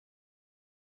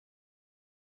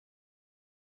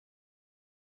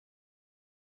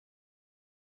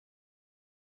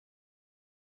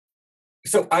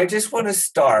So I just want to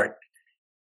start.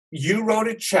 You wrote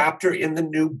a chapter in the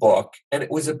new book, and it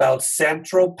was about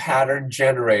central pattern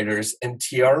generators and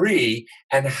TRE,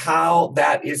 and how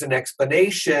that is an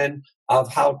explanation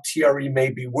of how TRE may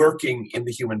be working in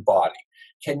the human body.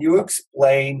 Can you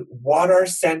explain what are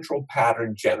central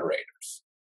pattern generators?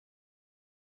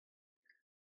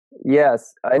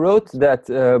 Yes, I wrote that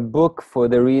book for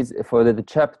the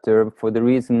chapter for the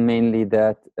reason mainly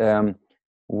that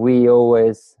we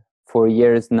always, for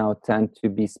years now, tend to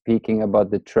be speaking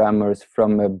about the tremors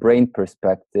from a brain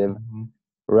perspective,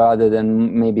 rather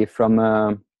than maybe from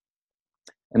a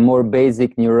more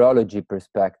basic neurology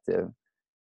perspective.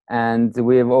 And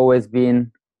we've always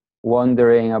been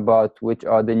wondering about which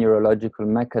are the neurological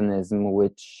mechanisms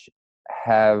which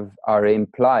are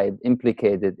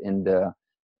implicated in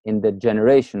the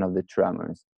generation of the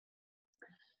tremors.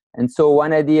 And so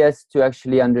one idea is to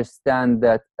actually understand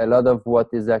that a lot of what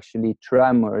is actually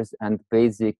tremors and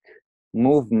basic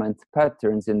movement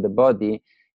patterns in the body,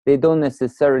 they don't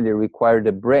necessarily require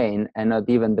the brain and not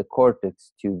even the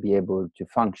cortex to be able to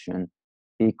function,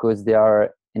 because they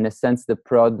are, in a sense, the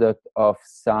product of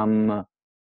some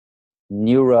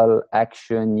neural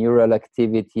action, neural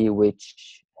activity,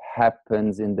 which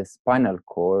happens in the spinal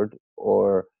cord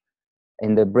or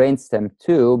in the brainstem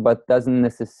too, but doesn't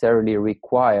necessarily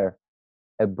require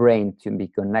a brain to be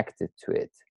connected to it.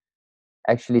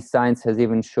 Actually, science has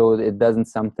even showed it doesn't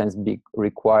sometimes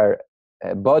require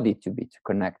a body to be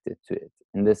connected to it,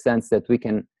 in the sense that we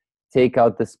can take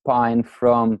out the spine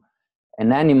from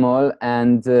an animal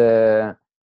and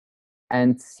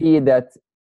see that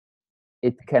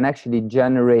it can actually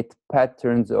generate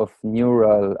patterns of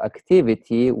neural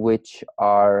activity which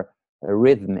are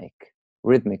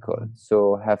rhythmical,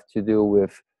 so have to do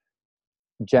with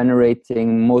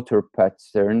generating motor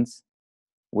patterns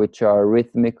which are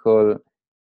rhythmical,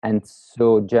 and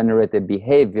so generate a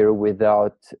behavior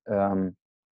without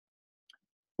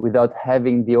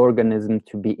having the organism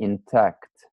to be intact.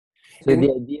 So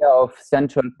the idea of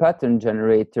central pattern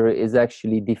generator is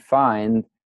actually defined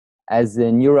as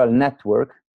a neural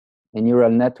network. A neural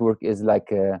network is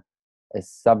like a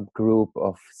subgroup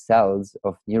of cells,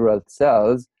 of neural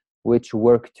cells, which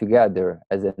work together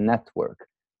as a network.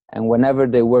 And whenever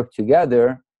they work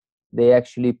together, they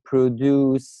actually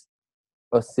produce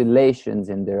oscillations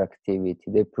in their activity.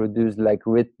 They produce like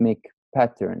rhythmic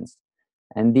patterns.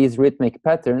 And these rhythmic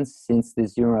patterns, since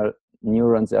these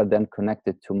neurons are then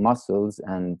connected to muscles,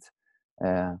 and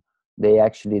their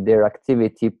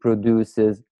activity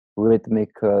produces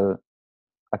rhythmical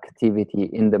activity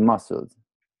in the muscles.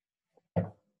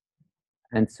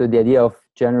 And so the idea of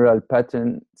central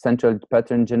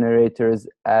pattern generators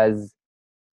as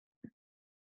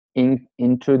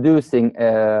introducing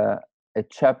a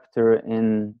chapter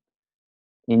in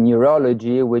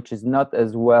neurology, which is not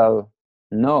as well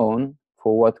known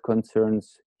for what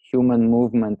concerns human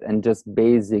movement and just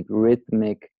basic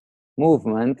rhythmic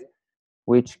movement,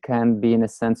 which can be in a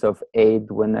sense of aid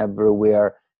whenever we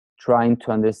are trying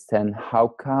to understand how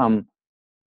come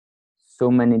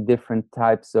so many different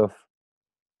types of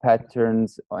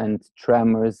patterns and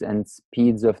tremors and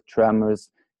speeds of tremors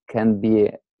can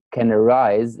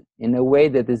arise in a way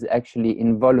that is actually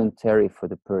involuntary for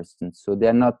the person. So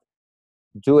they're not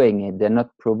doing it, they're not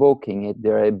provoking it,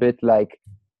 they're a bit like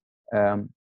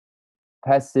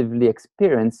passively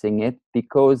experiencing it,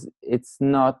 because it's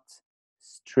not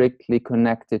strictly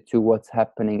connected to what's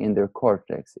happening in their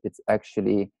cortex. It's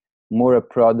actually more a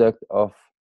product of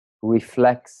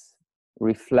reflex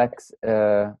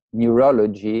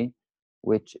neurology,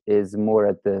 which is more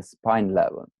at the spine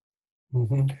level.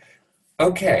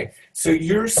 Okay, so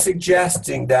you're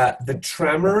suggesting that the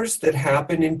tremors that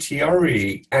happen in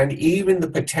TRE and even the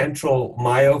potential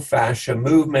myofascia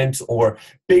movements or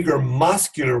bigger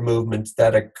muscular movements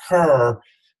that occur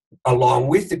along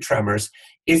with the tremors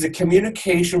is a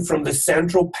communication from the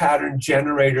central pattern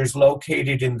generators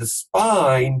located in the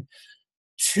spine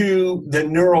to the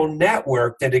neural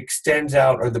network that extends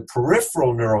out, or the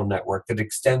peripheral neural network that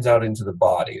extends out into the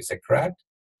body. Is that correct?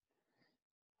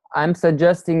 I'm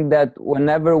suggesting that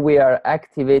whenever we are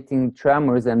activating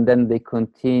tremors and then they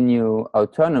continue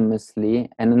autonomously,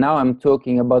 and now I'm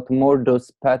talking about more those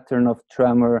patterns of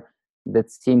tremor that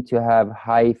seem to have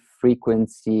high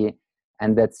frequency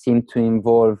and that seem to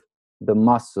involve the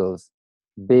muscles,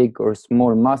 big or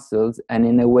small muscles, and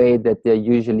in a way that they're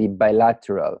usually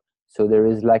bilateral. So there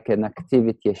is like an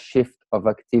activity, a shift of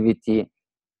activity,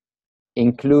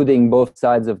 including both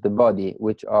sides of the body,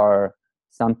 which are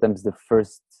sometimes the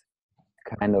first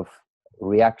kind of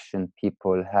reaction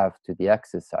people have to the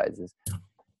exercises.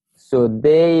 So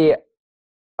they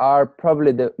are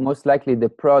probably the most likely the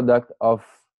product of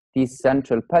these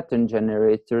central pattern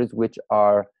generators, which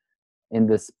are in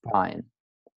the spine.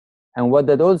 And what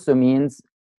that also means,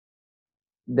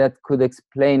 that could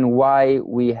explain why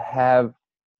we have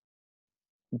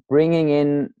bringing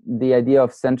in the idea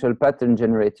of central pattern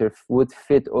generator would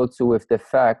fit also with the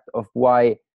fact of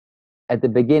why at the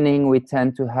beginning we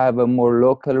tend to have a more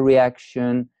local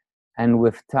reaction, and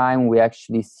with time we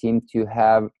actually seem to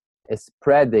have a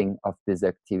spreading of this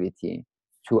activity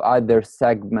to other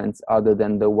segments other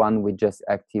than the one we just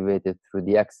activated through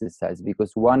the exercise.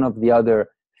 Because one of the other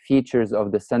features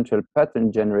of the central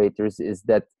pattern generators is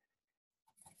that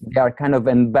they are kind of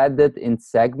embedded in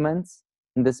segments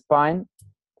in the spine,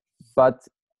 but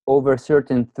over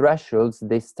certain thresholds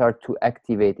they start to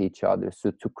activate each other,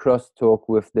 so to crosstalk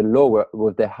with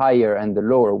the higher and the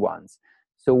lower ones.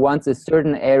 So once a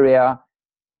certain area,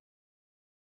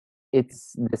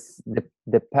 it's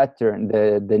the pattern,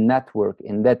 the network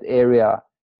in that area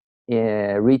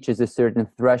reaches a certain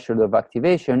threshold of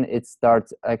activation, it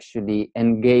starts actually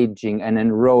engaging and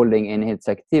enrolling in its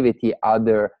activity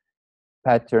other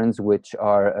patterns which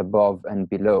are above and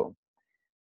below.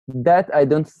 That I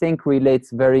don't think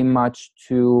relates very much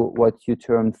to what you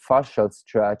termed fascial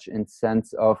stretch, in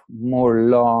sense of more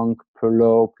long,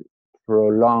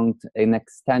 prolonged and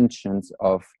extensions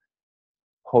of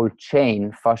whole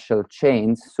chain, fascial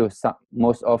chains. So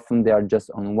most often they are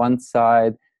just on one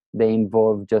side, they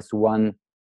involve just one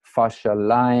fascial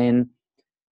line.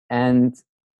 And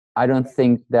I don't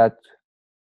think that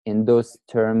in those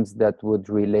terms that would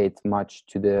relate much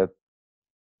to the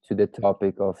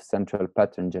topic of central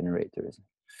pattern generators.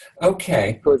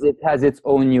 Okay. Because it has its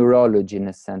own neurology in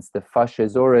a sense. The fascia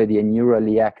is already a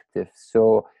neurally active,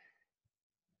 so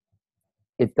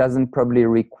it doesn't probably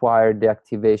require the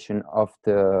activation of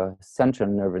the central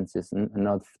nervous system and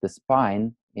of the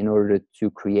spine in order to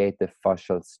create the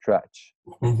fascial stretch.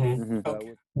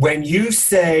 Okay. When you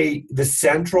say the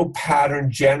central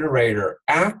pattern generator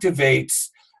activates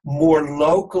more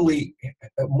local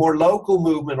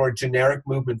movement or generic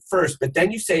movement first, but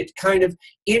then you say it kind of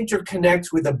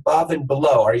interconnects with above and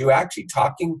below. Are you actually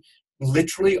talking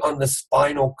literally on the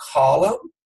spinal column?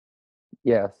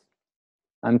 Yes,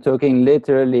 I'm talking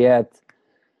literally at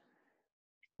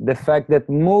the fact that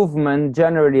movement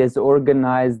generally is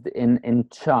organized in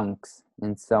chunks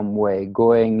in some way,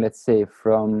 going, let's say,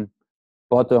 from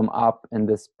bottom up in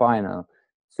the spinal.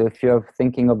 So if you're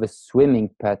thinking of a swimming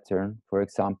pattern, for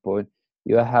example,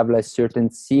 you have like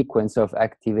certain sequence of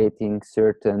activating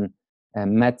certain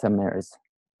metameres,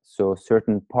 so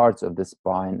certain parts of the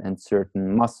spine and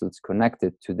certain muscles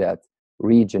connected to that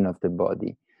region of the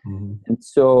body. And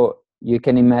so you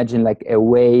can imagine like a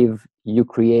wave you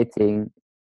creating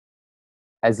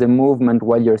as a movement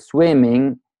while you're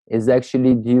swimming is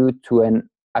actually due to an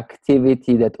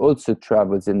activity that also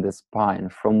travels in the spine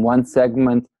from one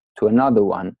segment to another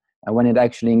one. And when it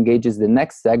actually engages the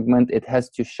next segment, it has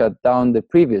to shut down the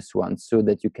previous one so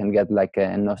that you can get like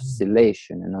an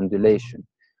oscillation, an undulation.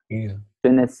 Yeah.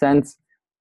 So in a sense,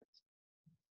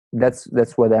 that's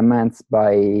what I meant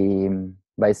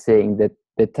by saying that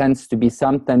there tends to be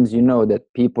sometimes, that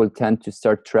people tend to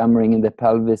start tremoring in the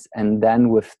pelvis, and then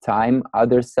with time,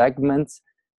 other segments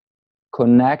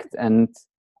connect and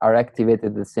are activated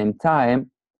at the same time.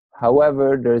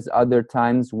 However, there's other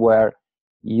times where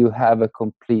you have a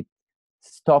complete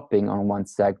stopping on one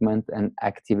segment and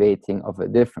activating of a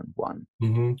different one.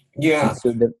 Yeah. And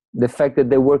so the fact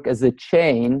that they work as a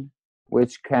chain,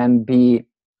 which can be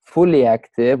fully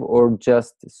active or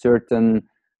just certain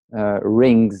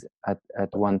rings at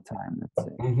one time, let's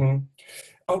say.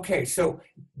 Okay, so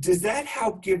does that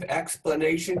help give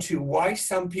explanation to why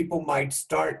some people might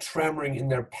start tremoring in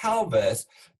their pelvis,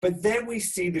 but then we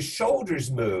see the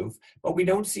shoulders move, but we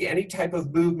don't see any type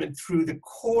of movement through the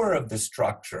core of the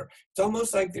structure? It's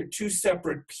almost like they're two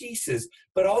separate pieces,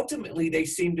 but ultimately they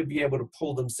seem to be able to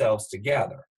pull themselves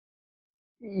together.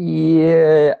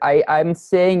 Yeah, I'm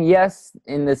saying yes,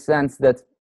 in the sense that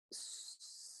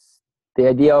the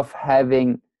idea of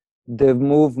having the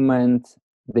movement,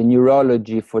 the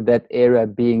neurology for that area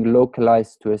being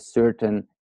localized to a certain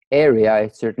area, a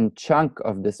certain chunk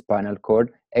of the spinal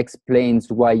cord,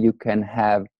 explains why you can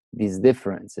have these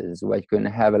differences, why you can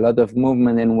have a lot of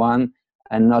movement in one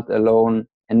and not alone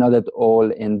and not at all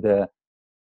in the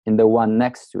one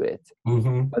next to it.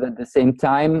 But at the same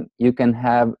time, you can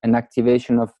have an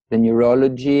activation of the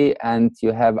neurology, and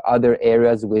you have other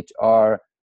areas which are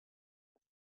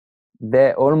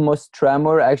they almost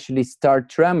tremor, actually start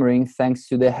tremoring thanks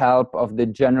to the help of the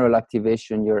general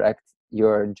activation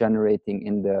you're generating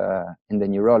in the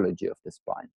neurology of the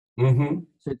spine. So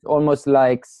it's almost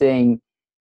like saying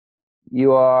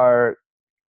you are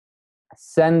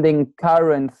sending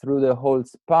current through the whole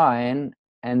spine,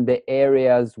 and the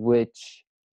areas which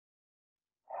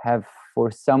have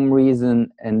for some reason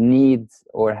a need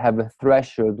or have a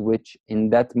threshold which in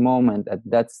that moment at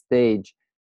that stage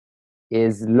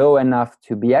is low enough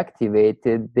to be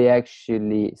activated, they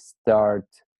actually start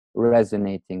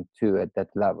resonating too at that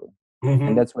level.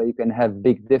 And that's why you can have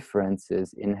big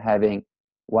differences in having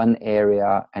one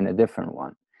area and a different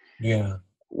one. Yeah.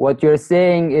 What you're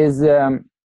saying is,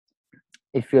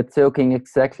 if you're talking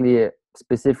exactly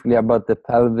specifically about the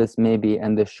pelvis maybe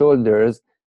and the shoulders,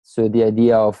 so the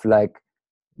idea of like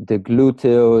the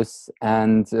gluteus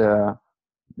and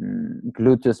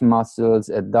gluteus muscles,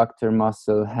 adductor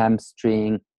muscle,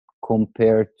 hamstring,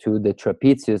 compared to the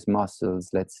trapezius muscles,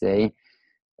 let's say,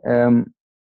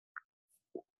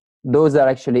 those are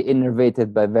actually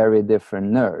innervated by very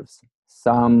different nerves.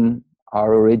 Some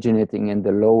are originating in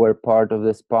the lower part of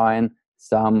the spine,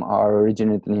 some are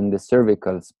originating in the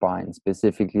cervical spine,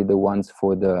 specifically the ones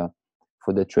for the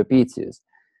trapezius.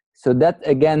 So that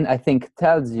again, I think,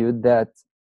 tells you that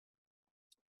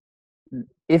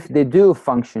if they do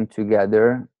function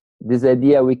together, this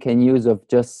idea we can use of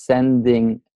just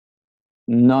sending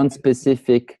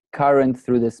non-specific current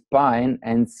through the spine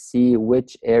and see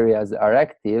which areas are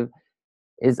active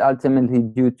is ultimately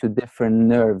due to different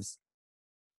nerves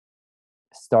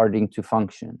starting to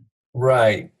function.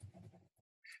 Right.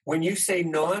 When you say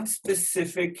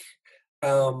non-specific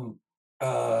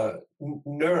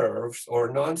nerves or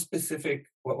non-specific,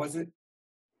 what was it?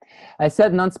 I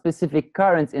said non-specific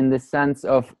currents in the sense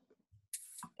of,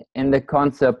 in the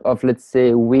concept of, let's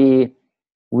say, we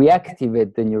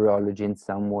activate the neurology in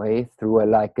some way through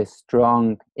a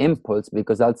strong impulse,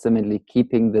 because ultimately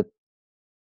keeping the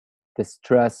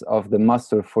stress of the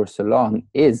muscle for so long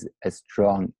is a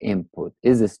strong input,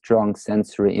 is a strong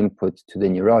sensory input to the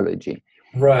neurology.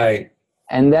 Right.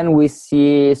 And then we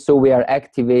see, so we are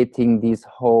activating this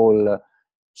whole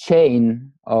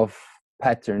chain of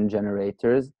pattern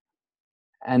generators.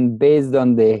 And based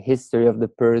on the history of the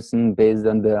person, based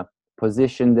on the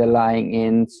position they're lying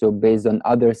in, so based on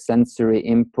other sensory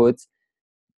inputs,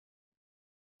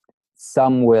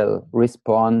 some will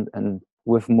respond and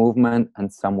with movement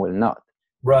and some will not.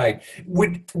 Right.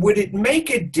 Would it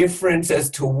make a difference as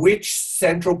to which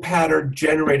central pattern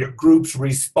generator groups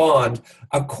respond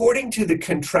according to the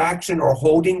contraction or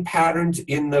holding patterns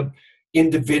in the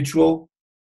individual?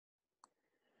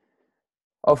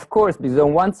 Of course, because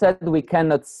on one side we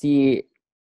cannot see.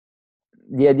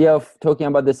 The idea of talking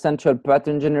about the central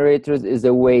pattern generators is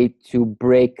a way to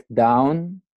break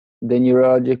down the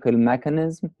neurological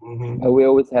mechanism. But we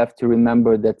always have to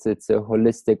remember that it's a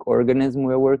holistic organism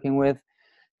we're working with.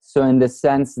 So in the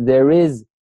sense, there is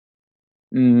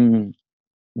a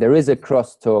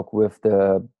crosstalk with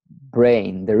the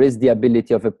brain. There is the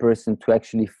ability of a person to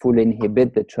actually fully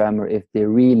inhibit the tremor if they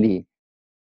really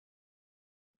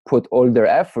put all their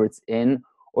efforts in,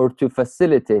 or to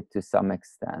facilitate to some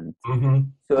extent.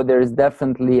 So there is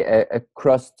definitely a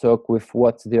crosstalk with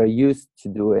what they're used to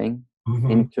doing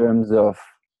in terms of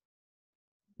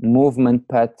movement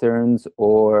patterns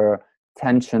or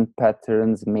tension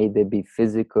patterns. May they be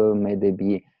physical, may they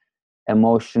be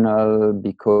emotional,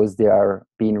 because they are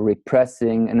been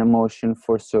repressing an emotion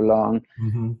for so long.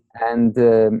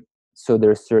 And so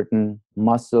there's certain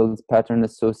muscles pattern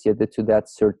associated to that,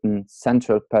 certain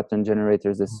central pattern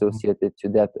generators associated to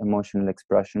that emotional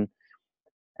expression.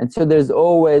 And so there's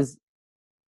always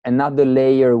another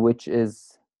layer, which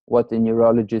is what the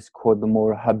neurologists call the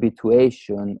more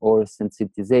habituation or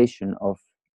sensitization of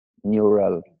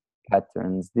neural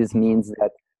patterns. This means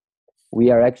that we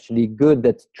are actually good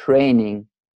at training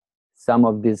some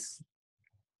of this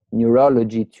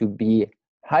neurology to be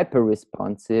hyper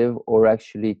responsive, or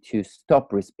actually to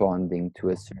stop responding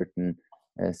to a certain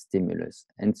stimulus.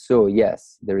 And so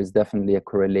yes, there is definitely a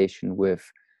correlation with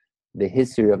the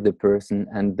history of the person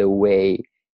and the way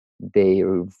they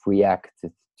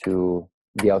reacted to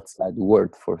the outside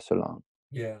world for so long.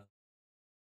 Yeah.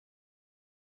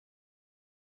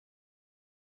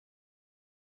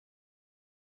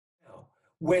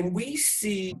 When we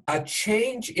see a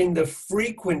change in the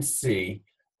frequency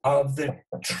of the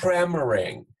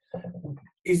tremoring,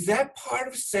 is that part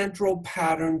of central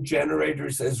pattern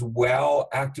generators as well,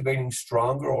 activating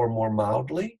stronger or more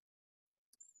mildly?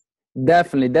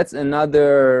 Definitely. That's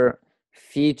another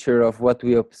feature of what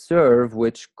we observe,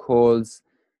 which calls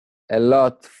a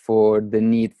lot for the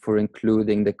need for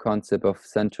including the concept of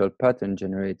central pattern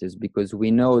generators, because we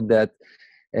know that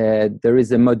there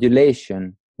is a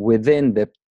modulation within the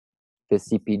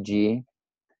CPG,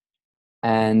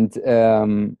 and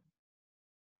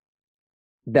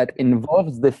that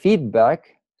involves the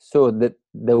feedback, so that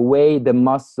the way the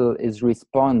muscle is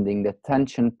responding, the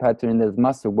tension pattern in the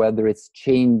muscle, whether it's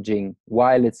changing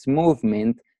while it's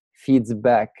movement, feeds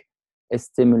back a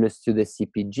stimulus to the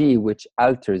CPG, which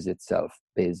alters itself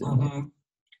based on it.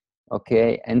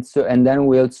 Okay, and then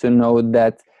we also know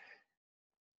that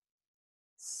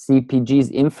CPGs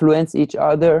influence each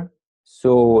other.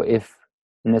 So if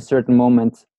in a certain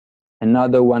moment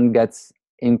another one gets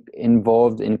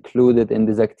included in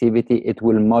this activity, it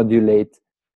will modulate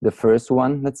the first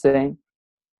one, let's say.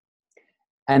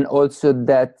 And also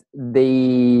that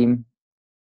they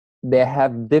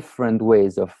have different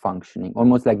ways of functioning,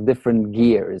 almost like different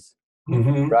gears,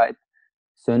 right?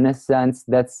 So in a sense,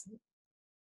 that's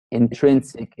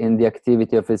intrinsic in the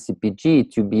activity of a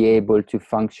CPG to be able to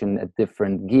function at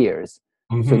different gears.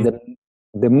 So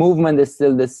the movement is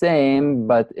still the same,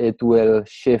 but it will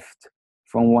shift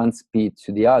from one speed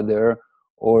to the other,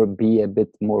 or be a bit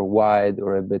more wide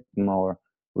or a bit more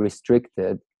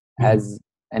restricted as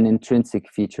an intrinsic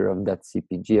feature of that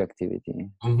CPG activity.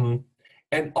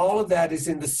 And all of that is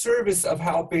in the service of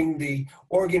helping the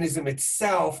organism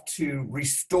itself to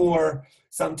restore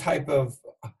some type of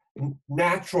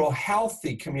natural,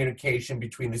 healthy communication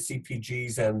between the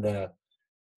CPGs and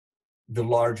the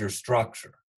larger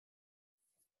structure.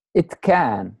 It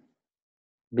can,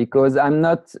 because I'm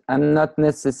not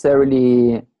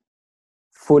necessarily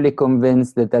fully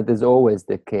convinced that that is always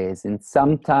the case. And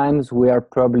sometimes we are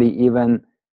probably even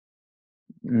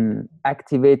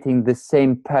activating the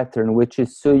same pattern, which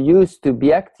is so used to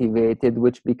be activated,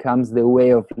 which becomes the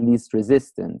way of least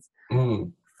resistance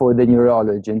for the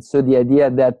neurology. And so the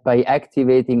idea that by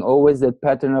activating always that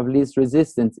pattern of least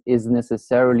resistance is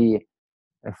necessarily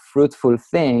a fruitful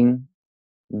thing,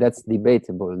 that's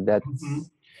debatable.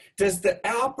 Does the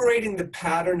operating the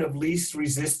pattern of least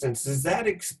resistance, does that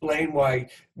explain why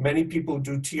many people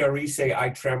do TRE say, I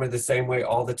tremor the same way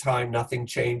all the time, nothing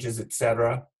changes,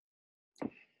 etc.?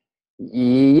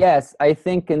 Yes, I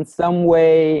think in some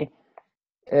way,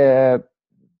 I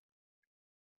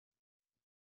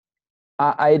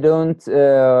don't,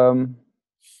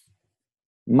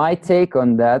 my take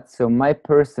on that, so my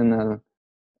personal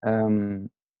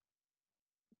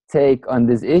take on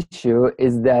this issue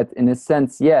is that in a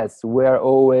sense, yes, we're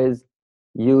always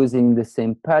using the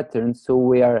same pattern, so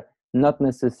we are not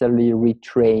necessarily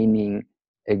retraining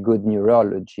a good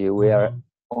neurology. We are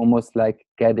almost like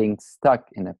getting stuck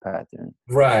in a pattern.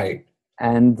 Right.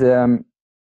 And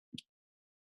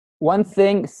one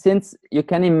thing, since you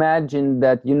can imagine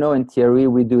that, in theory,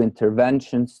 we do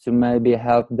interventions to maybe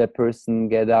help the person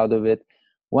get out of it.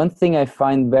 One thing I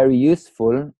find very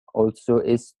useful also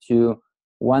is to,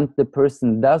 once the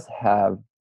person does have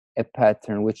a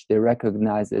pattern which they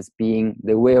recognize as being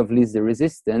the way of least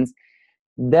resistance,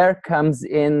 there comes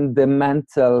in the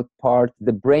mental part,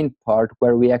 the brain part,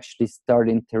 where we actually start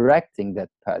interacting that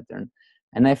pattern.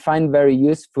 And I find very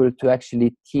useful to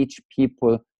actually teach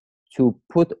people to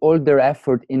put all their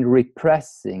effort in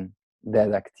repressing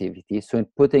that activity. So in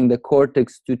putting the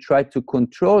cortex to try to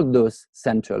control those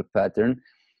central patterns.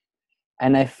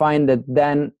 And I find that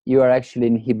then you are actually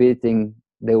inhibiting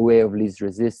the way of least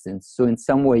resistance. So in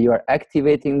some way you are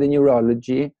activating the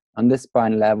neurology on the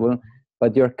spine level,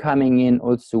 but you're coming in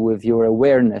also with your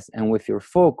awareness and with your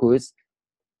focus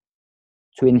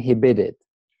to inhibit it.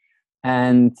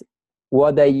 And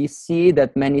what I see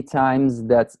that many times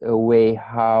that's a way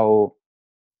how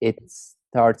it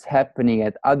starts happening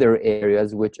at other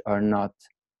areas which are not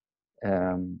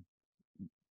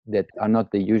that are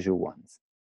not the usual ones.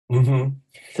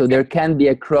 So there can be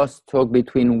a crosstalk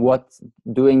between what's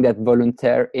doing that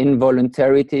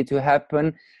involuntarity to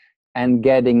happen and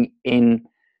getting in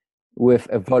with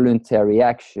a voluntary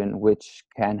action, which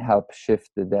can help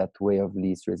shift that way of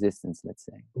least resistance, let's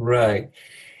say. Right.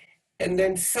 And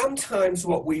then sometimes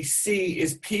what we see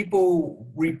is people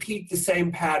repeat the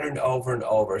same pattern over and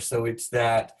over. So it's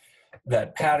that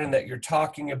pattern that you're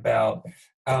talking about.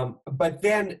 But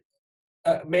then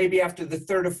maybe after the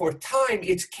third or fourth time,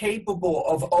 it's capable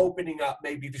of opening up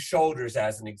maybe the shoulders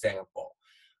as an example.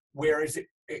 Whereas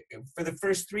for the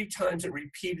first 3 times it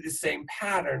repeated the same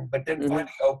pattern, but then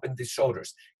finally opened the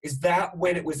shoulders. Is that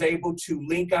when it was able to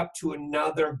link up to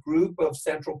another group of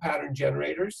central pattern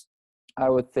generators? I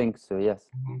would think so, yes.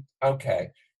 Okay,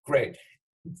 great.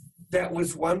 That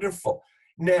was wonderful.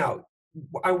 Now,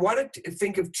 I wanted to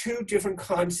think of 2 different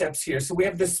concepts here. So we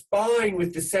have the spine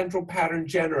with the central pattern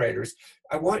generators.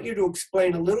 I want you to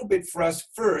explain a little bit for us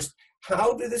first,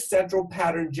 how do the central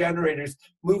pattern generators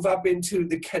move up into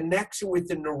the connection with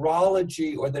the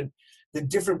neurology or the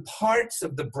different parts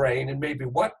of the brain, and maybe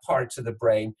what parts of the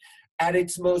brain, at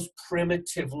its most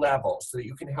primitive level, so that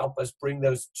you can help us bring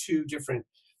those two different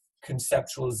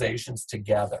conceptualizations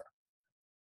together.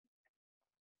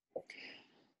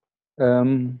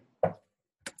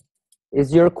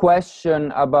 Is your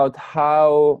question about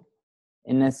how,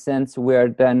 in a sense, we are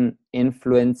then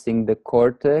influencing the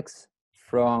cortex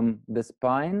from the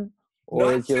spine? Or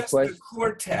Not is your just the question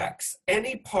cortex,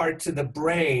 any parts of the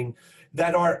brain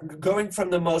that are going from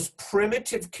the most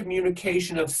primitive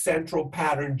communication of central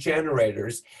pattern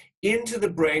generators into the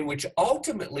brain, which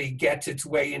ultimately gets its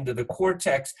way into the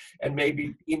cortex and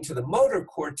maybe into the motor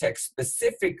cortex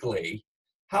specifically?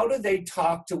 How do they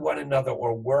talk to one another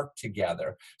or work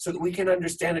together so that we can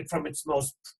understand it from its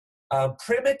most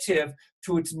primitive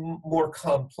to its more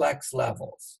complex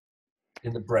levels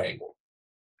in the brain?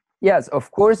 Yes, of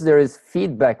course, there is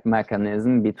feedback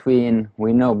mechanism between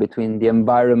the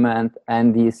environment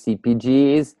and the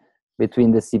CPGs,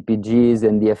 between the CPGs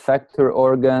and the effector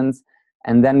organs,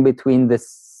 and then between the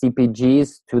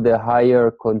CPGs to the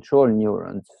higher control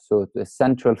neurons. So the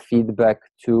central feedback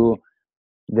to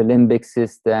the limbic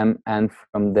system, and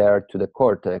from there to the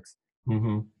cortex.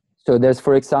 Mm-hmm. So there's,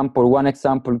 for example, one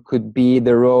example could be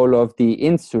the role of the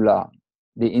insula.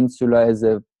 The insula is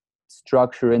a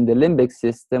structure in the limbic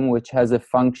system which has a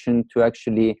function to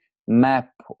actually map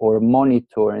or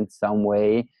monitor in some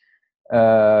way,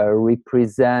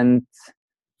 represent,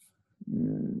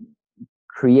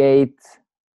 create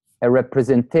a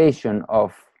representation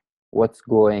of what's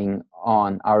going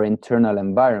on, our internal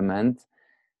environment.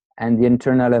 And the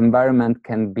internal environment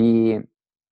can be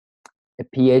a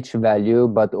pH value,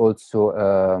 but also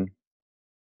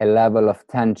a level of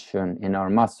tension in our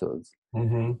muscles.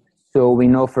 Mm-hmm. So we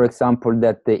know, for example,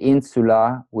 that the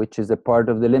insula, which is a part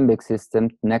of the limbic system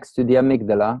next to the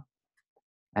amygdala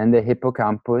and the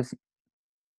hippocampus,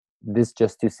 this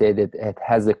just to say that it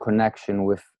has a connection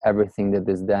with everything that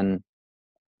is then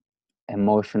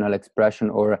emotional expression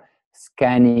or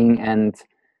scanning and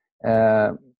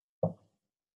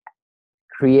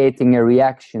creating a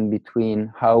reaction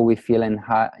between how we feel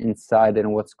inside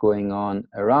and what's going on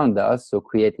around us. So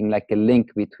creating like a link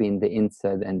between the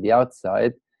inside and the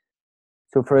outside.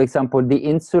 So for example, the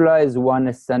insula is one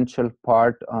essential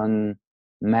part on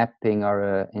mapping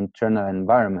our internal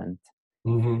environment.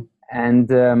 Mm-hmm. And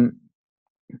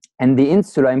the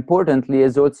insula, importantly,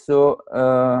 is also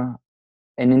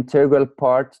an integral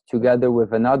part together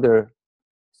with another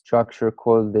structure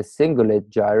called the cingulate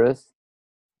gyrus,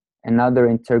 another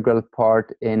integral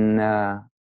part in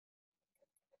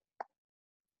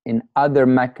other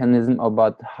mechanism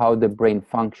about how the brain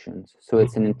functions. So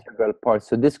it's an integral part.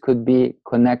 So this could be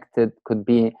connected, could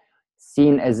be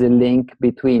seen as a link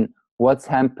between what's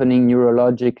happening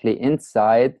neurologically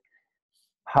inside,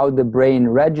 how the brain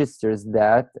registers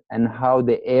that, and how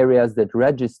the areas that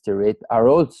register it are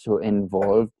also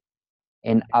involved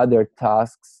in other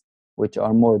tasks, which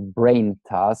are more brain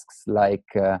tasks, like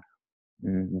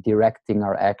directing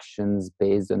our actions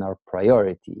based on our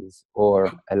priorities,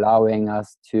 or allowing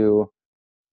us to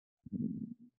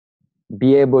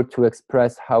be able to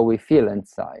express how we feel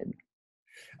inside.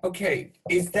 Okay,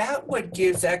 is that what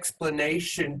gives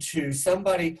explanation to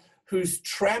somebody who's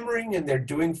tremoring and they're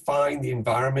doing fine, the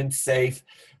environment's safe,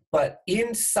 but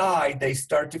inside they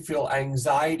start to feel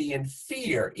anxiety and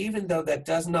fear, even though that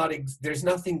does not, there's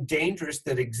nothing dangerous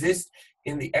that exists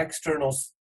in the external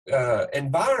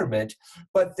environment,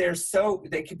 but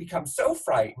they can become so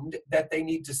frightened that they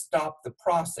need to stop the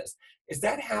process. Is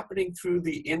that happening through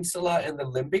the insula and the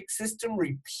limbic system,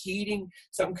 repeating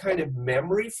some kind of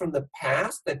memory from the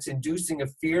past that's inducing a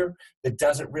fear that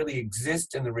doesn't really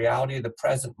exist in the reality of the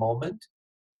present moment?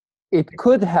 It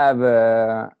could have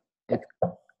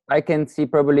I can see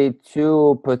probably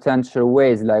two potential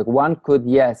ways. Like one could,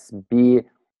 yes, be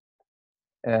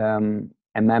a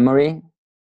memory.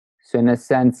 So in a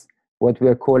sense, what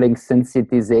we're calling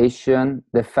sensitization,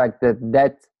 the fact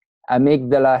that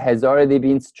amygdala has already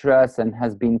been stressed and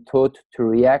has been taught to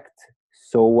react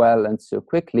so well and so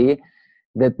quickly,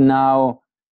 that now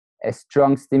a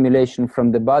strong stimulation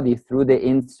from the body through the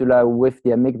insula with the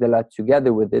amygdala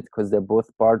together with it, because they're both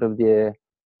part of the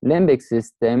limbic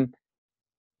system,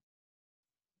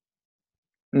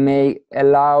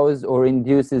 allows or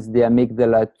induces the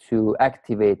amygdala to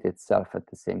activate itself at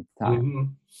the same time. Mm-hmm.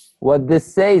 What this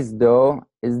says, though,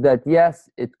 is that yes,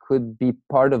 it could be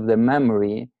part of the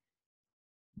memory,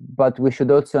 but we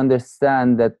should also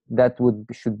understand that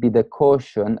should be the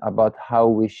caution about how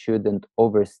we shouldn't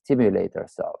overstimulate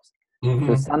ourselves. Mm-hmm.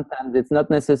 So sometimes it's not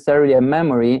necessarily a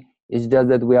memory, it's just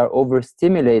that we are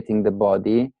overstimulating the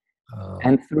body,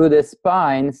 and through the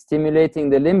spine, stimulating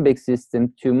the limbic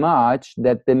system too much,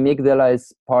 that the amygdala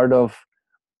is part of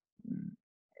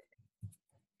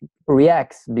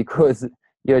reacts because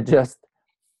you're just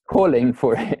calling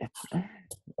for it.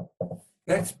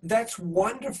 That's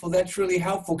wonderful. That's really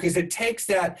helpful because it takes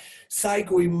that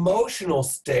psycho-emotional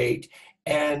state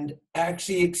and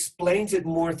actually explains it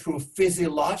more through a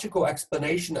physiological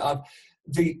explanation of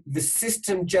the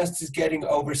system just is getting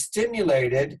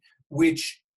overstimulated,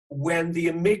 which when the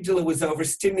amygdala was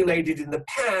overstimulated in the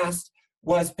past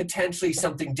was potentially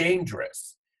something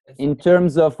dangerous. In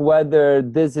terms of whether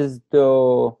this is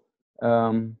though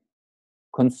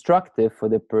constructive for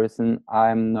the person,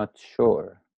 I'm not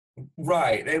sure.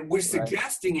 Right. And we're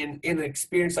suggesting in an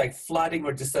experience like flooding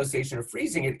or dissociation or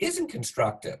freezing, it isn't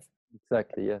constructive.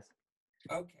 Exactly, yes.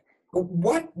 Okay.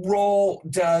 What role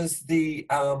does the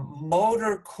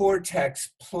motor cortex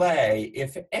play,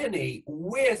 if any,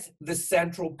 with the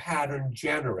central pattern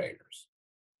generators?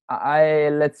 I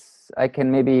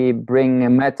can maybe bring a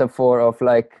metaphor of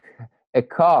like a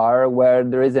car where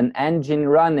there is an engine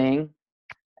running,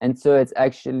 and so it's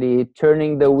actually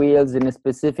turning the wheels in a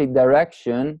specific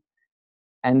direction,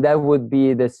 and that would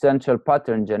be the central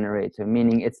pattern generator,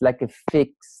 meaning it's like a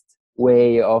fixed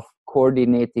way of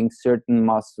coordinating certain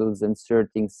muscles and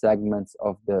certain segments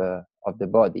of the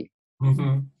body.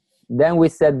 Mm-hmm. Then we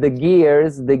said the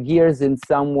gears in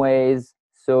some ways,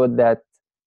 so that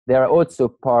they are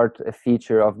also a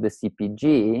feature of the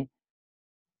CPG,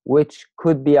 which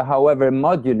could be, however,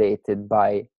 modulated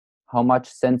by how much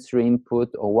sensory input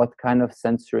or what kind of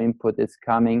sensory input is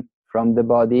coming from the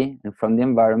body and from the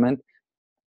environment.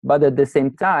 But at the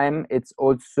same time, it's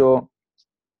also,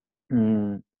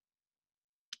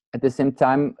 at the same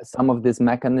time, some of this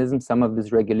mechanism, some of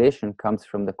this regulation comes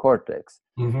from the cortex.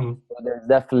 Mm-hmm. So there's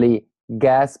definitely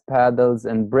gas pedals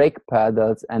and brake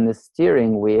pedals and a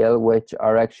steering wheel, which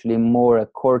are actually more a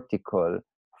cortical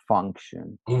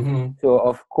function. Mm-hmm. So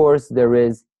of course there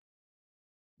is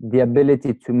the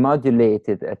ability to modulate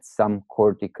it at some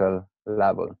cortical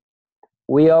level.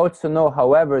 We also know,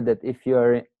 however, that if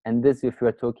you're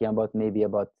talking about maybe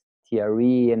about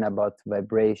TRE and about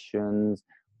vibrations,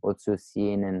 also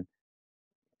seen in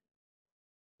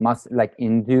like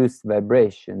induced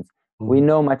vibrations, we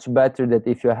know much better that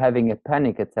if you're having a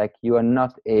panic attack, you are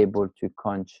not able to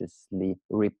consciously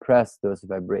repress those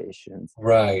vibrations.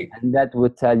 Right. And that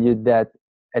would tell you that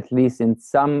at least in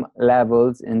some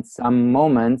levels, in some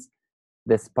moments,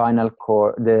 the spinal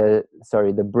cord,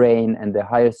 the brain and the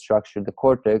higher structure, the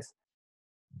cortex,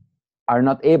 are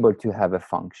not able to have a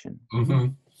function. Mm-hmm.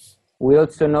 We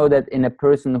also know that in a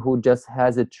person who just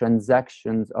has a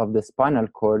transaction of the spinal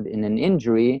cord in an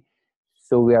injury,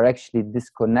 so we are actually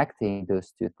disconnecting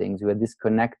those two things. We're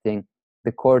disconnecting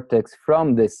the cortex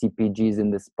from the CPGs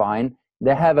in the spine.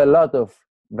 They have a lot of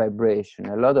vibration,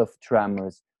 a lot of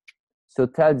tremors. So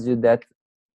it tells you that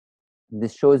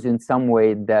this shows you in some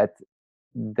way that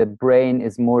the brain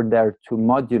is more there to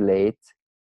modulate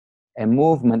a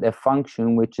movement, a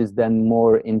function, which is then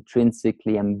more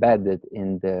intrinsically embedded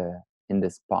in the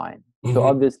spine. Mm-hmm. So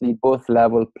obviously both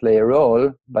levels play a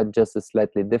role, but just a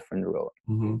slightly different role.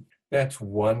 Mm-hmm. That's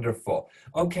wonderful.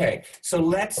 Okay, so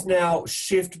let's now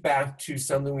shift back to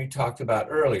something we talked about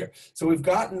earlier. So we've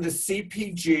gotten the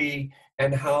CPG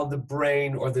and how the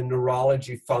brain or the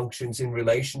neurology functions in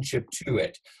relationship to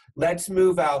it. Let's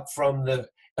move out from the,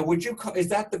 is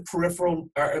that the peripheral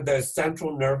or the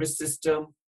central nervous system?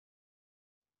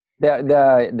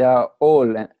 They're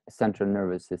all central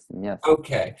nervous system, yes.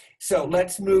 Okay, so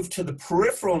let's move to the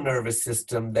peripheral nervous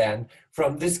system then,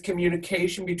 from this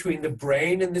communication between the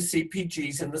brain and the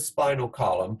CPGs in the spinal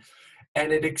column,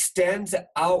 and it extends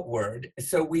outward.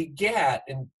 So we get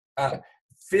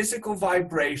physical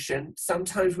vibration.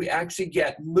 Sometimes we actually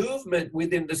get movement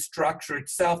within the structure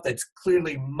itself that's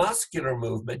clearly muscular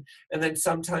movement, and then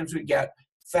sometimes we get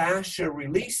fascia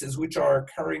releases, which are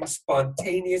occurring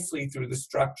spontaneously through the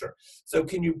structure. So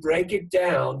can you break it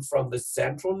down from the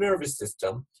central nervous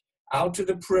system out to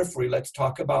the periphery? Let's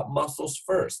talk about muscles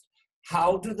first.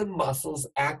 How do the muscles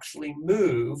actually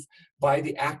move by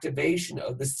the activation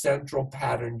of the central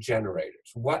pattern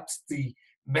generators? What's the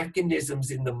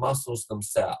mechanisms in the muscles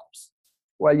themselves?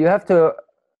 Well, you have to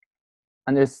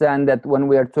understand that when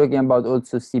we are talking about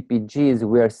also CPGs,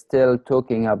 we are still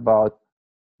talking about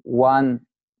one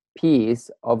piece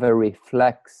of a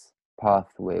reflex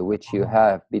pathway which you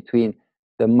have between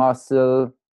the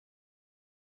muscle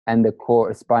and the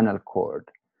spinal cord.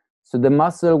 So the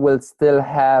muscle will still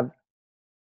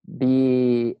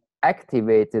be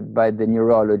activated by the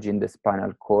neurology in the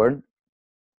spinal cord,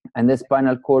 and the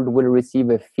spinal cord will receive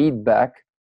a feedback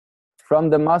from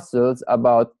the muscles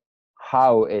about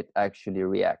how it actually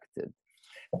reacted.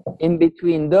 In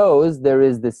between those, there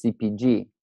is the CPG.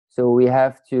 So we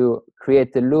have to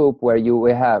create a loop where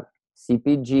we have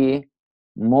CPG,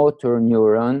 motor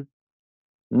neuron,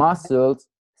 muscles,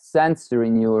 sensory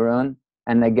neuron,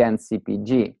 and again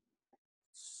CPG.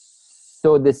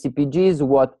 So the CPG is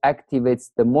what activates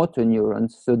the motor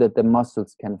neurons so that the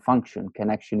muscles can function,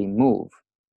 can actually move.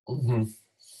 Mm-hmm.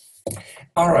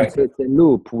 All right. And so it's a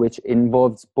loop which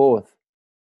involves both.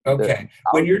 Okay.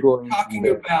 When you're talking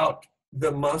the, about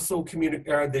the muscle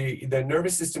or the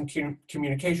nervous system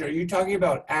communication, are you talking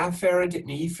about afferent and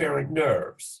efferent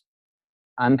nerves?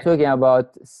 I'm talking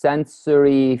about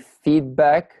sensory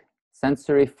feedback,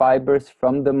 sensory fibers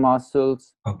from the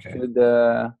muscles to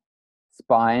the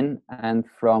spine, and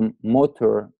from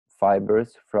motor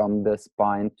fibers from the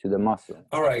spine to the muscle.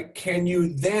 All right. Can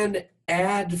you then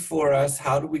add for us,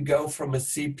 how do we go from a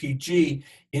CPG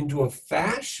into a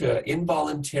fascia,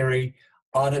 involuntary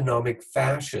autonomic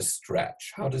fascia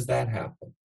stretch? How does that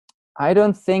happen? I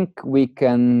don't think we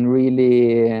can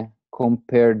really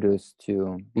compare those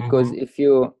two, because if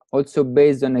you also,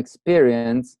 based on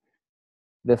experience,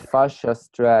 the fascia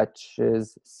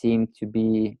stretches seem to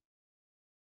be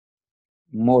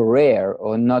more rare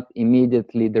or not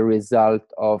immediately the result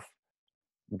of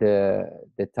the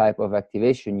type of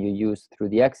activation you use through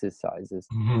the exercises.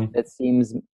 That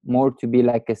seems more to be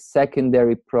like a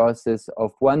secondary process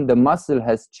of when the muscle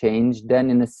has changed, then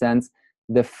in a sense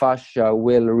the fascia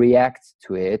will react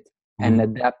to it and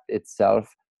adapt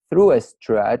itself through a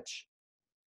stretch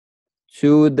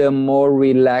to the more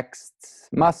relaxed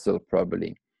muscle,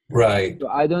 probably. Right. So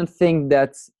I don't think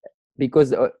that's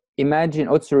because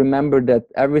also remember that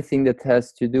everything that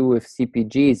has to do with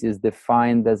CPGs is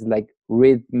defined as like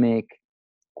rhythmic,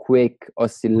 quick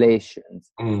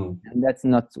oscillations. And that's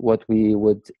not what we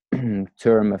would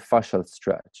term a fascial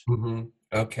stretch.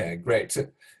 Okay, great.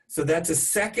 So that's a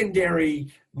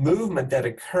secondary movement that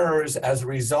occurs as a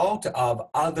result of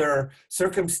other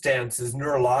circumstances,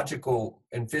 neurological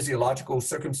and physiological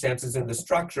circumstances in the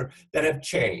structure that have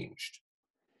changed.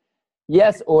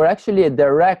 Yes, or actually a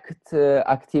direct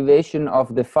activation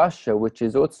of the fascia, which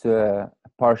is also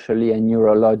partially a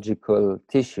neurological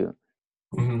tissue.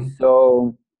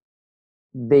 So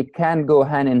they can go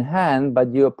hand in hand,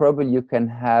 but you can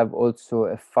have also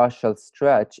a fascial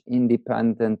stretch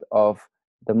independent of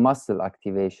the muscle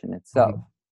activation itself.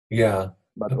 Yeah.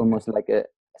 But almost like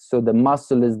so the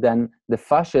muscle is then, the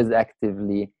fascia is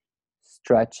actively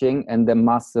stretching and the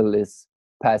muscle is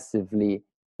passively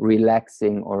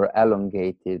relaxing or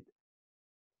elongated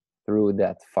through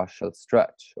that fascial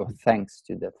stretch, or thanks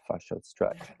to that fascial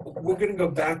stretch. We're going to go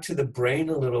back to the brain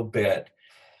a little bit.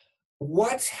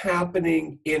 What's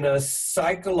happening in a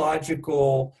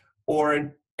psychological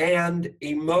and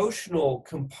emotional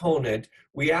component?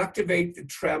 We activate the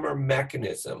tremor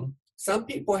mechanism. Some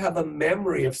people have a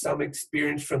memory of some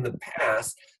experience from the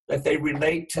past that they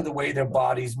relate to the way their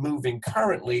body's moving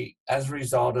currently as a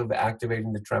result of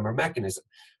activating the tremor mechanism.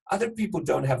 Other people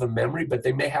don't have a memory, but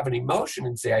they may have an emotion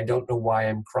and say, I don't know why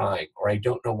I'm crying, or I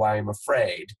don't know why I'm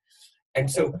afraid. And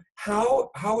so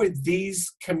how are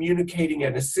these communicating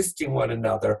and assisting one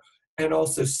another and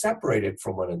also separated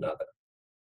from one another?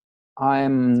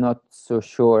 I'm not so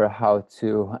sure how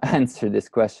to answer this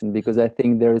question, because I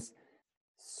think there's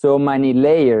so many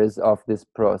layers of this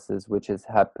process which is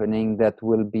happening that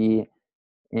will be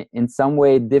in some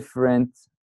way different,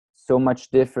 so much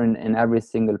different in every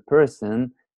single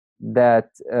person, that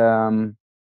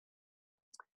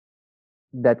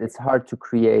that it's hard to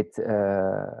create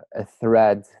a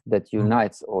thread that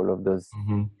unites all of those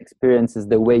experiences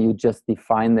the way you just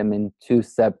define them in two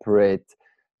separate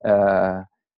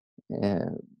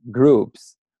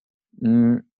groups.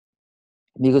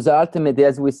 Because ultimately,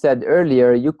 as we said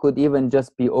earlier, you could even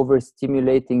just be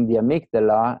overstimulating the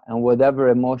amygdala, and whatever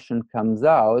emotion comes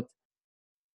out,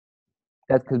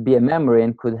 that could be a memory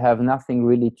and could have nothing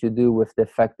really to do with the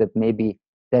fact that maybe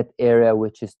that area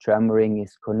which is tremoring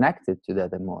is connected to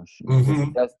that emotion.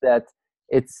 It's just that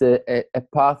it's a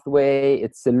pathway,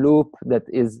 it's a loop that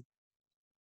is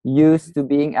used to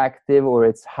being active, or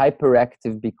it's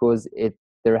hyperactive because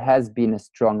there has been a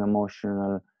strong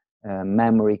emotional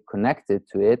memory connected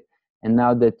to it. And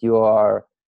now that you are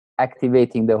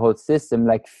activating the whole system,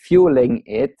 like fueling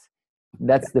it,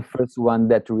 that's the first one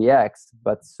that reacts.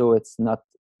 But so it's not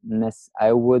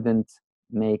I wouldn't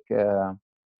make a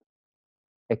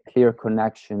clear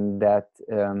connection that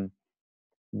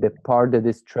the part that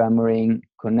is tremoring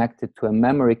connected to a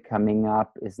memory coming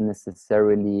up is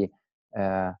necessarily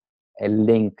a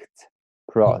linked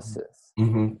process.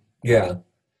 Yeah.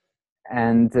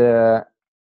 And the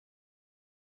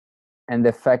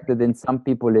fact that in some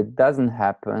people it doesn't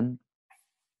happen,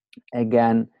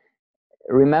 again,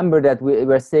 remember that we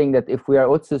were saying that if we are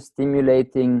also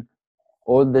stimulating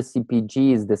all the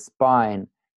CPGs, the spine,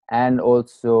 and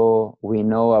also we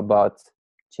know about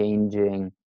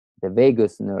changing the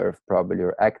vagus nerve probably,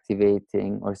 or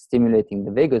activating or stimulating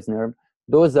the vagus nerve,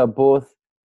 those are both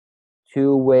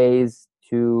two ways,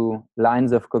 two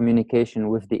lines of communication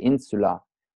with the insula.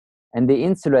 And the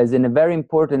insula is in a very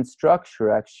important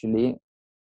structure actually.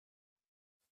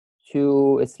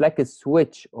 It's like a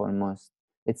switch almost.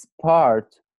 It's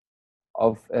part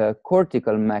of a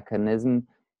cortical mechanism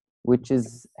which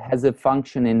has a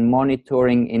function in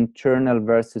monitoring internal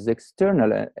versus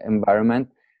external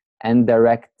environment and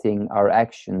directing our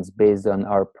actions based on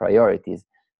our priorities.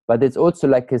 But it's also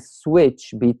like a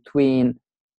switch between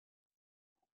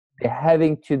the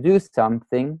having to do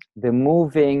something, the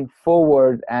moving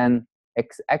forward and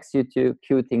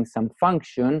executing some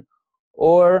function,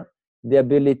 or the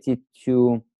ability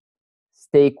to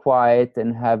stay quiet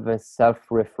and have a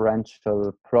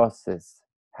self-referential process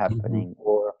happening,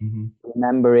 or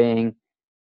remembering,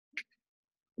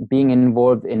 being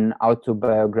involved in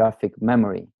autobiographic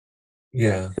memory.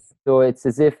 Yeah. So it's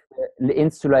as if the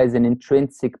insula is an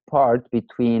intrinsic part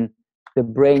between the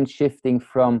brain shifting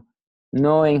from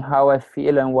knowing how I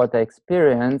feel and what I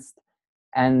experienced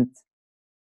and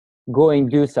going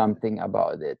do something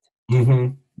about it.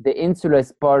 Mm-hmm. The insula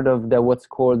is part of what's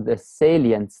called the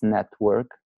salience network,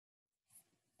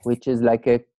 which is like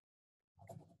a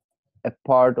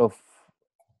part of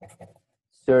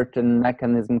certain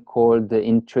mechanism called the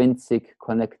intrinsic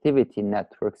connectivity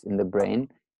networks in the brain.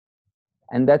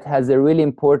 And that has a really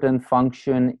important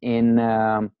function in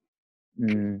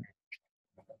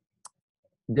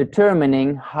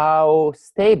determining how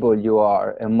stable you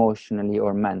are emotionally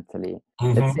or mentally.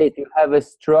 Let's say if you have a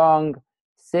strong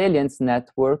salience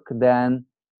network, then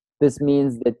this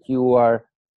means that you are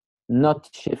not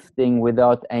shifting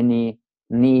without any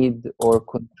need or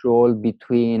control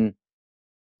between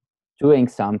doing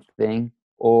something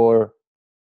or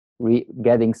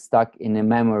getting stuck in a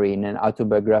memory, in an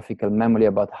autobiographical memory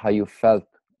about how you felt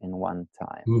in one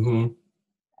time.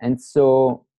 And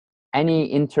so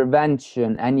any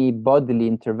intervention, any bodily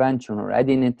intervention, or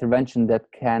any intervention that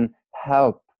can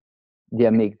help the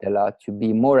amygdala to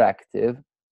be more active,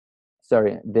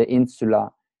 the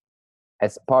insula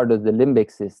as part of the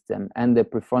limbic system and the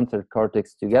prefrontal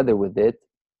cortex together with it,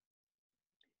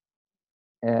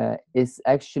 is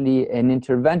actually an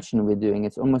intervention we're doing.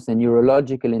 It's almost a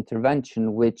neurological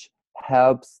intervention which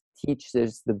helps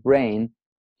teaches the brain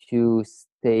to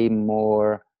stay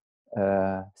more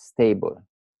stable,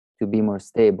 to be more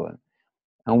stable.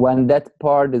 And when that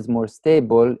part is more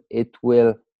stable, it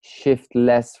will shift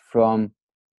less from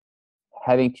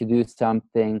having to do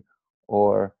something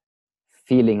or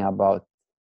feeling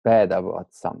bad about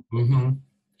something.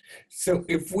 So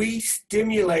if we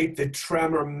stimulate the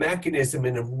tremor mechanism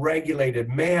in a regulated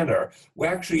manner, we're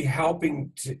actually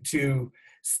helping to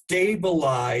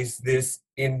stabilize this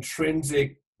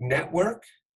intrinsic network?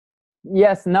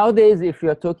 Yes, nowadays, if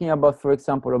you're talking about, for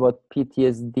example, about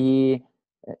PTSD,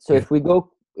 so if we go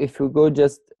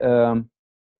just,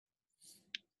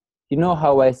 you know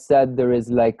how I said there is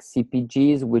like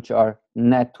CPGs, which are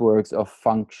networks of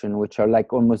function, which are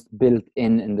like almost built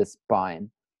in the spine.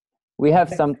 We have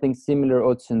something similar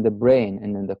also in the brain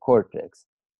and in the cortex.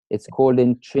 It's called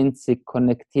intrinsic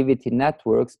connectivity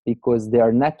networks because they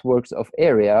are networks of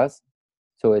areas.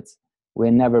 So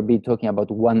we'll never be talking about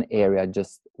one area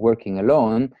just working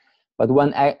alone, but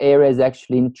one area is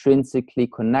actually intrinsically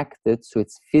connected. So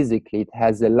it's physically, it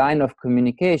has a line of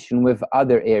communication with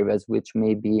other areas which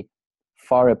may be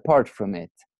far apart from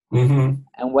it. And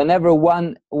whenever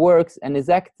one works and is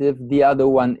active, the other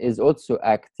one is also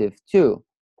active too.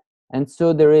 And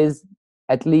so there is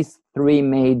at least three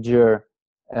major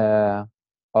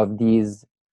of these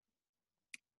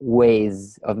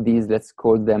ways, of these, let's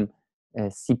call them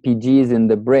CPGs in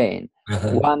the brain.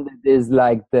 One that is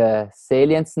like the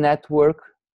salience network,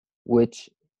 which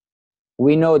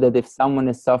we know that if someone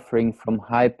is suffering from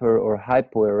hyper or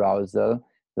hypoarousal,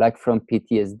 like from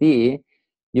PTSD,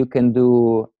 you can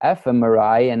do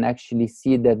fMRI and actually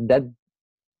see that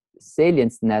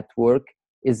salience network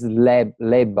is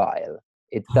labile.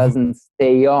 It doesn't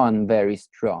stay on very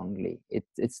strongly.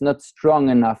 It's not strong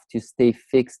enough to stay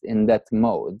fixed in that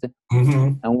mode.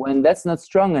 And when that's not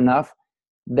strong enough,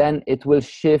 then it will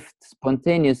shift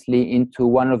spontaneously into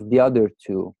one of the other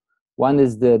two. One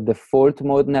is the default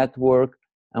mode network,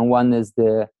 and one is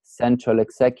the central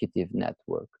executive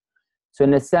network. So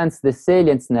in a sense, the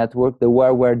salience network,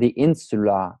 where the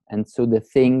insula, and so the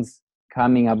things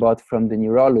coming about from the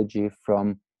neurology,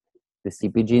 from the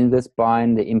CPG in the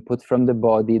spine, the input from the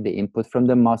body, the input from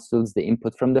the muscles, the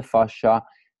input from the fascia.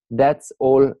 That's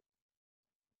all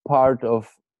part of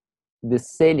the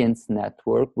salience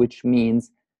network, which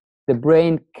means the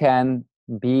brain can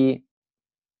be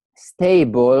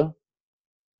stable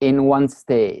in one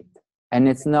state, and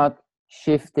it's not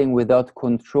shifting without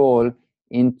control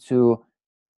into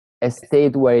a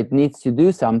state where it needs to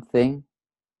do something,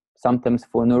 sometimes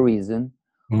for no reason,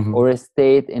 or a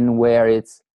state in where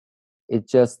it's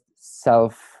just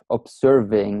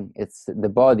self-observing, it's the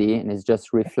body, and it's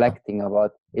just reflecting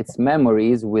about its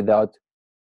memories without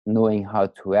knowing how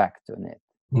to act on it.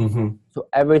 So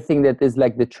everything that is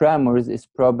like the tremors is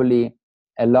probably,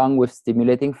 along with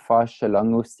stimulating fascia,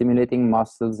 along with stimulating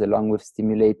muscles, along with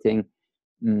stimulating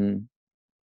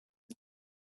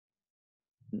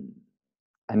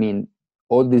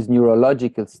all this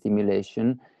neurological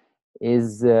stimulation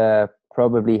is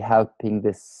probably helping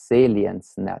the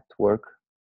salience network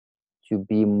to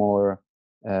be more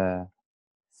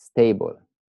stable.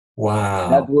 Wow.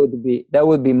 That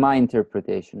would be my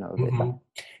interpretation of it.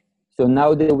 So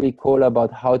now that we call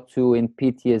about how to, in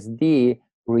PTSD,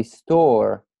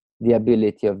 restore the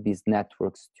ability of these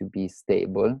networks to be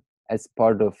stable as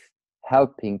part of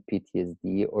helping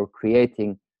PTSD or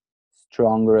creating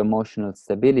stronger emotional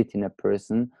stability in a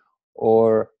person,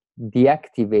 or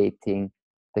deactivating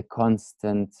the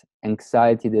constant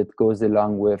anxiety that goes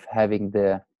along with having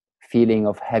the feeling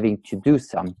of having to do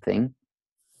something.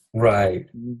 Right.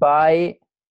 By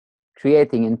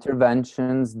creating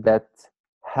interventions that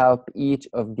help each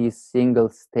of these single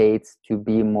states to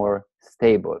be more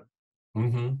stable.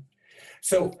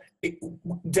 So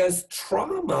does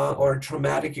trauma or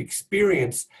traumatic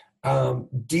experience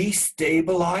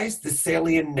destabilize the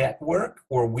salient network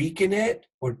or weaken it?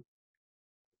 Or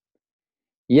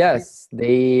yes,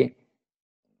 it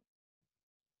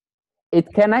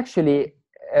can actually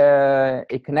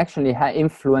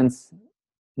influence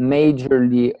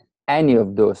majorly any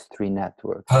of those three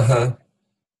networks.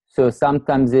 So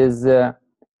sometimes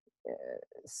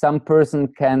some person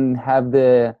can have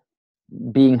the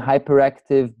being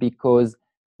hyperactive because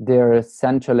their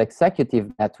central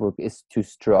executive network is too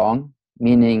strong,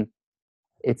 meaning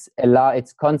it's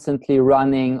constantly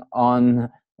running on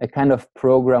a kind of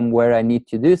program where I need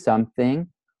to do something,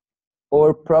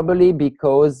 or probably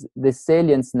because the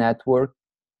salience network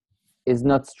is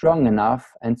not strong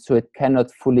enough, and so it cannot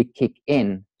fully kick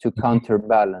in to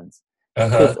counterbalance.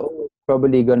 So it's always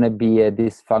probably going to be a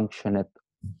dysfunction,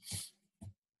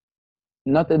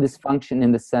 not a dysfunction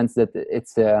in the sense that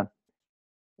it's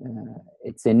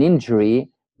an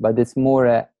injury, but it's more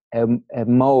a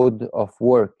mode of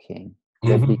working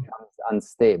that becomes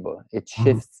unstable. It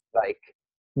shifts like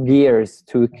gears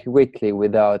too quickly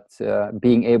without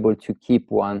being able to keep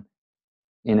one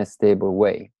in a stable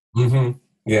way.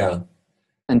 Yeah.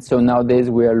 And so nowadays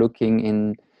we are looking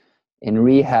in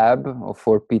rehab or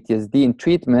for PTSD in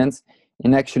treatments,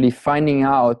 in actually finding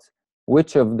out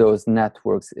which of those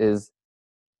networks is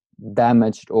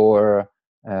damaged or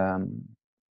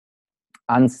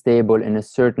unstable in a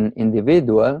certain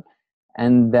individual,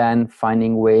 and then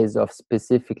finding ways of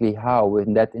specifically how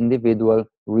with that individual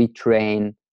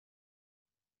retrain,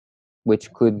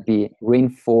 which could be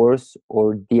reinforce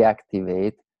or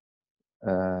deactivate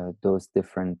those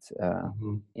different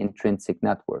intrinsic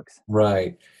networks.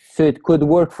 Right. So it could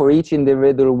work for each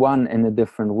individual one in a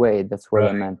different way. That's what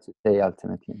I meant to say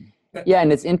ultimately. Yeah,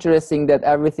 and it's interesting that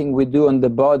everything we do on the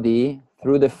body,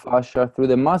 through the fascia, through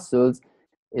the muscles,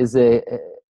 is a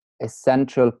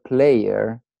central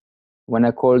player. When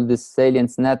I call this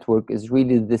salience network, is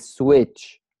really the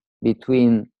switch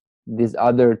between these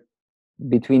other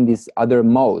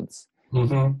modes.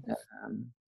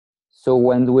 So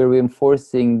when we're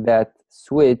reinforcing that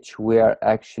switch, we are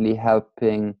actually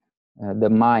helping the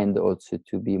mind also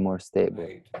to be more stable.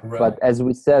 Right. But as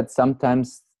we said,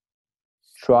 sometimes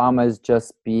trauma is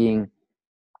just being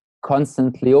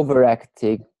constantly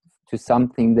overacting to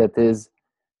something that is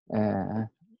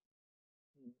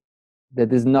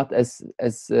not as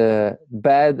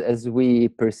bad as we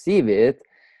perceive it.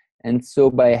 And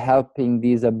so by helping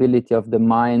this ability of the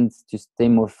mind to stay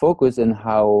more focused on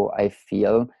how I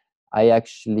feel, I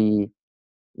actually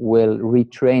will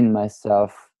retrain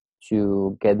myself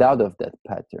to get out of that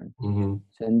pattern.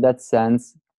 So in that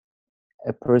sense,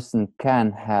 a person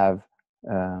can have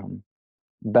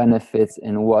benefits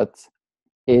in what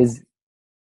is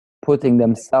putting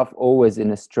themselves always in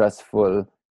a stressful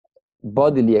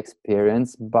bodily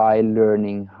experience by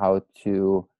learning how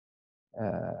to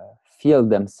feel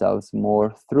themselves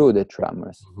more through the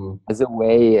tremors, as a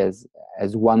way, as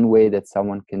one way that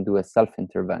someone can do a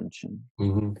self-intervention.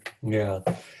 Yeah.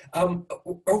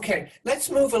 Okay, let's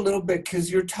move a little bit,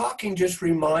 because your talking just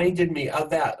reminded me of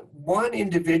that one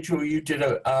individual you did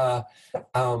a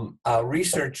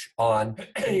research on.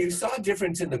 You saw a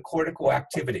difference in the cortical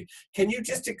activity. Can you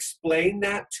just explain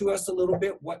that to us a little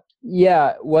bit?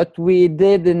 Yeah, what we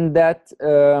did in that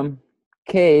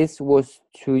case was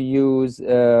to use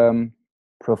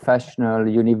professional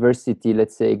university,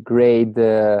 let's say grade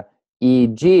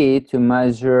EEG, to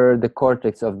measure the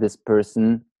cortex of this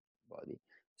person body.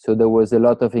 So there was a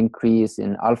lot of increase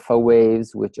in alpha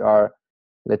waves, which are,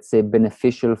 let's say,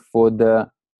 beneficial for the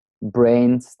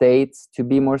brain states to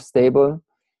be more stable.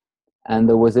 And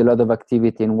there was a lot of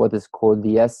activity in what is called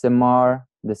the SMR,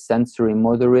 the sensory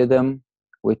motor rhythm,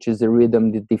 which is a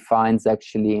rhythm that defines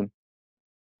actually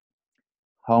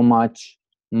how much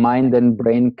mind and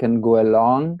brain can go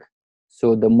along.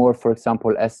 So the more, for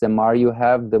example, SMR you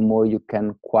have, the more you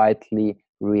can quietly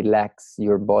relax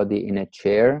your body in a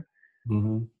chair.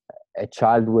 A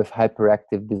child with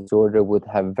hyperactive disorder would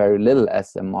have very little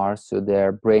SMR, so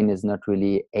their brain is not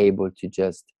really able to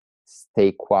just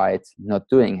stay quiet, not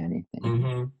doing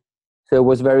anything. So it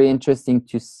was very interesting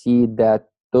to see that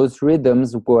those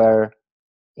rhythms were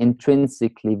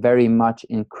intrinsically very much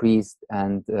increased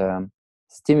and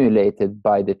stimulated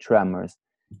by the tremors,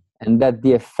 and that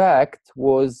the effect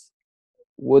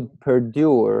would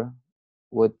perdure,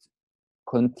 would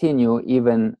continue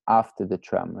even after the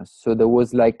tremors. So there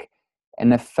was like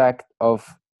an effect of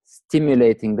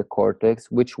stimulating the cortex,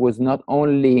 which was not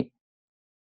only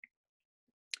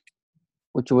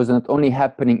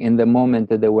happening in the moment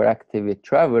that they were actively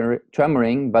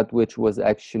tremoring, but which was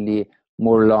actually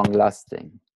more long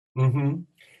lasting.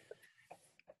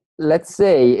 Let's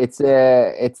say it's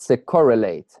a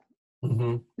correlate.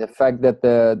 The fact that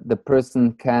the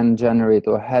person can generate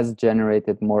or has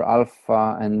generated more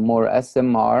alpha and more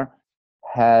SMR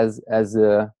has, as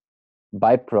a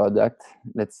byproduct,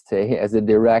 let's say, as a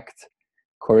direct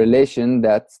correlation,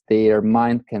 that their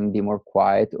mind can be more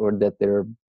quiet or that their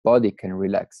body can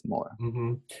relax more.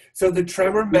 So the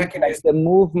tremor mechanism, the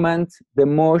movement, the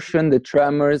motion, the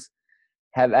tremors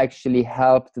have actually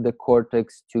helped the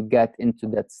cortex to get into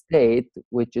that state,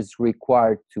 which is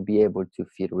required to be able to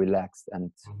feel relaxed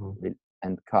and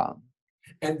calm.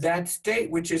 And that state,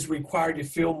 which is required to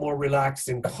feel more relaxed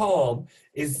and calm,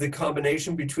 is the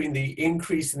combination between the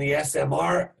increase in the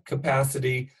SMR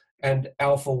capacity and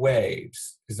alpha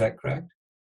waves. Is that correct?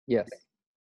 Yes.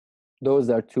 Those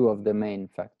are two of the main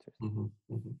factors.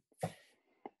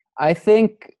 I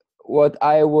think what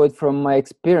I would, from my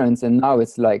experience, and now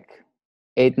it's like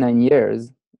 8-9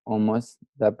 years almost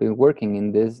that I've been working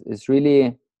in this, is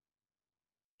really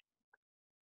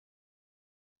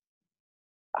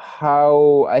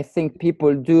how I think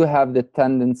people do have the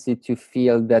tendency to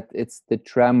feel that it's the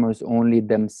tremors only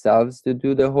themselves to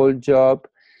do the whole job.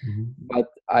 But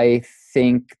I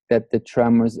think that the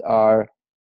tremors are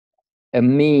a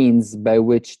means by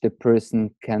which the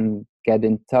person can get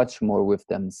in touch more with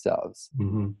themselves.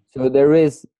 So there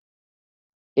is,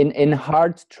 in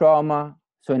heart trauma,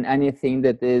 so in anything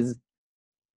that is,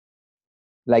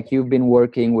 like you've been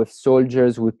working with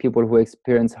soldiers, with people who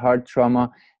experience heart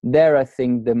trauma, there I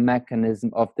think the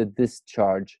mechanism of the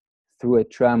discharge through a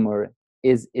tremor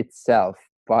is itself,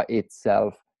 by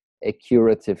itself, a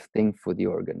curative thing for the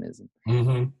organism.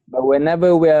 But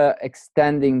whenever we're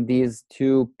extending these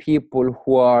to people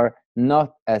who are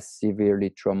not as severely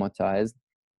traumatized,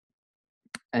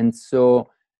 and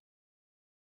so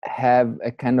have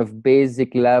a kind of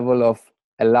basic level of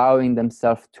allowing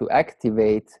themselves to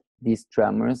activate these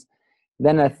tremors,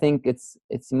 then I think it's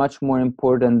much more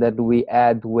important that we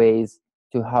add ways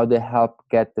to how they help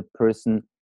get the person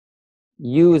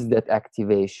use that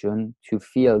activation to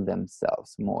feel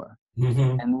themselves more.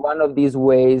 And one of these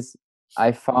ways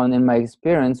I found in my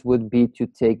experience would be to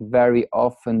take very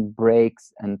often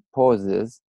breaks and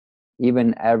pauses,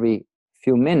 even every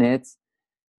few minutes,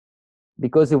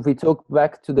 because if we talk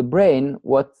back to the brain,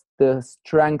 what the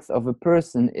strength of a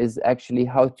person is actually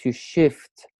how to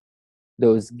shift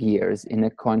those gears in a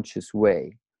conscious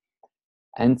way.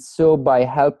 And so by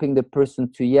helping the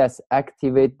person to, yes,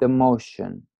 activate the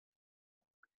motion,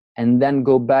 and then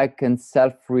go back and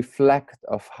self-reflect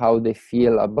of how they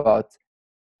feel about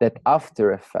that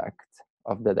after effect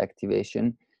of that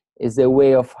activation, is a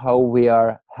way of how we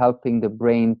are helping the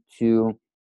brain to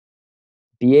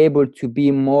be able to be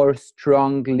more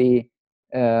strongly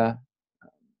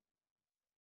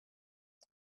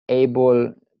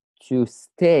able to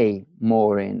stay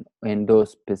more in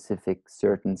those specific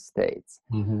certain states.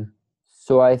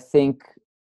 So I think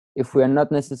if we are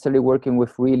not necessarily working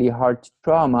with really hard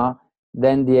trauma,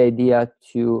 then the idea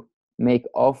to make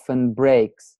often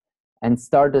breaks and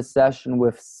start a session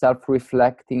with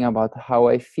self-reflecting about how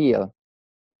I feel,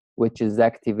 which is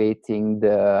activating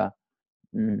the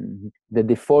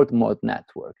default mode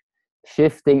network,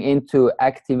 shifting into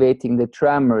activating the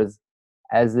tremors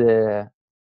as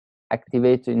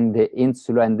activating the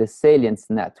insular and the salience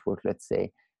network, let's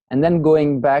say, and then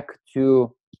going back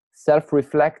to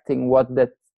self-reflecting what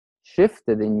that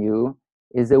shifted in you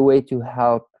is a way to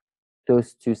help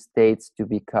those two states to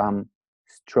become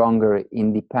stronger,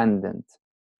 independent.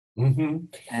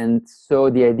 And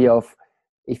so the idea of,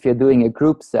 if you're doing a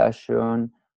group session,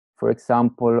 for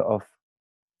example, of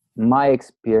my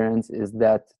experience is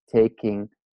that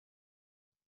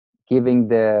giving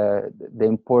the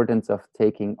importance of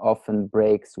taking often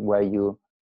breaks where you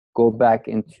go back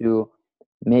into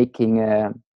making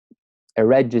a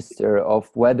register of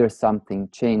whether something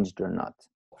changed or not.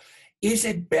 Is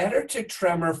it better to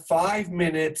tremor 5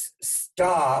 minutes,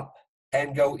 stop,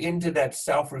 and go into that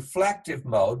self-reflective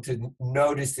mode to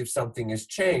notice if something has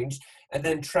changed, and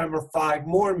then tremor 5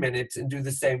 more minutes and do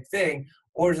the same thing?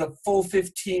 Or is a full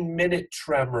 15-minute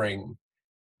tremoring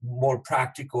more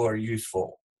practical or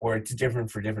useful, or it's different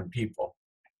for different people?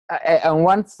 On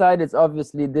one side, it's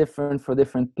obviously different for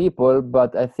different people,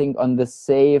 but I think on the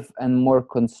safe and more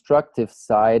constructive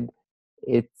side,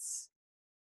 it's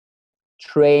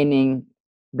training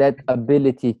that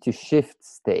ability to shift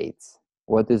states,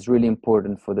 what is really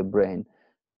important for the brain.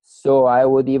 So I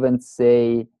would even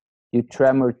say you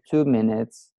tremor 2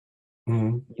 minutes,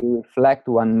 you reflect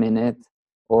 1 minute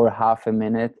or half a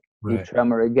minute, you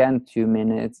tremor again 2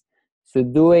 minutes. So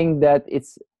doing that,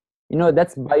 it's,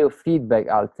 that's biofeedback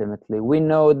ultimately. We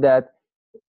know that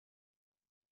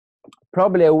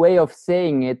probably a way of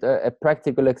saying it, a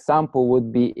practical example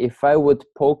would be if I would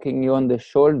poking you on the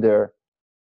shoulder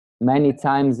many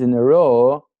times in a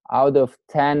row, out of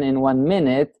 10 in 1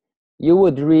 minute, you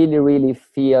would really, really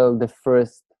feel the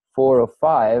first 4 or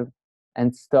 5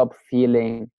 and stop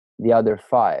feeling the other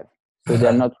 5. So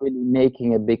they're not really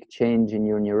making a big change in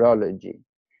your neurology.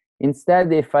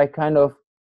 Instead, if I kind of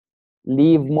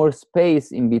leave more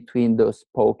space in between those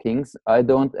pokings, I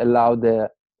don't allow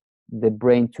the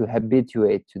brain to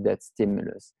habituate to that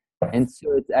stimulus. And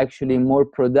so it's actually more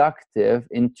productive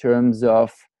in terms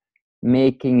of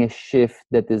making a shift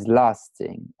that is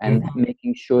lasting and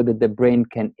making sure that the brain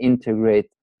can integrate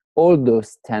all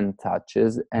those 10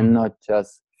 touches and not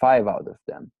just 5 out of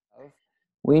them.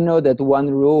 We know that one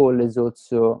rule is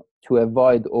also to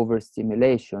avoid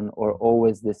overstimulation or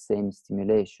always the same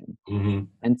stimulation.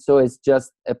 And so it's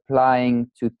just applying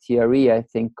to TRE, I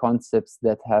think, concepts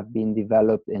that have been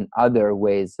developed in other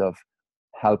ways of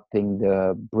helping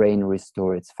the brain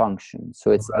restore its function. So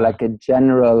it's like a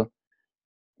general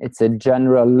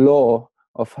law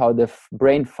of how the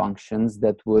brain functions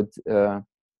that would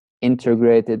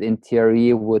integrated in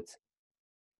TRE would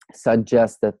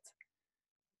suggest that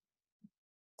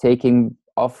taking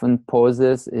often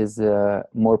pauses is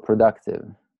more productive.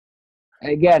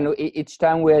 Again, each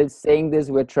time we're saying this,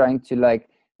 we're trying to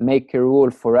make a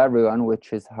rule for everyone,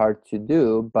 which is hard to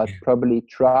do, but probably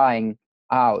trying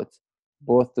out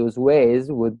both those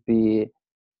ways would be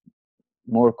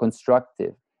more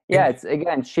constructive. Yeah, it's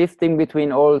again shifting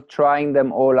between trying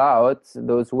them all out,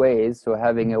 those ways, so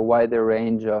having a wider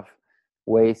range of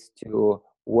ways to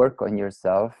work on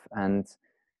yourself, and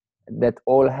that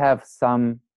all have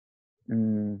some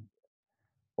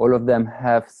all of them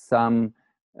have some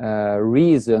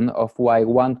reason of why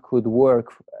one could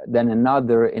work than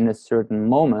another in a certain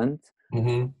moment.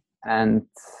 And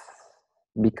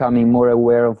becoming more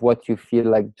aware of what you feel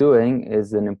like doing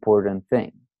is an important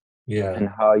thing. And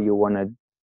how you want to.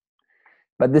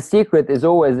 But the secret is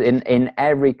always in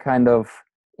every kind of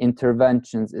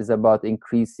interventions is about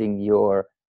increasing your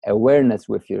awareness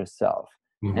with yourself.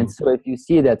 And so if you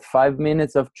see that 5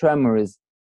 minutes of tremors,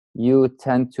 you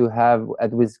tend to have,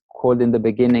 as was called in the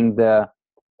beginning,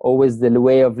 always the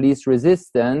way of least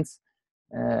resistance.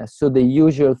 So the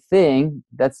usual thing,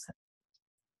 that's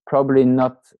probably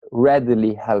not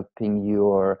readily helping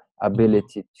your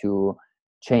ability to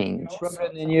change.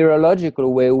 In a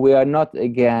neurological way, we are not,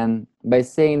 again, by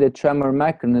saying the tremor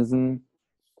mechanism,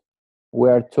 we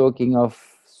are talking of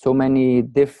so many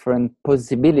different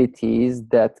possibilities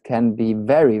that can be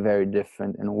very, very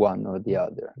different in one or the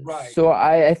other. So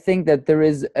I think that there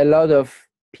is a lot of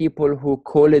people who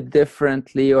call it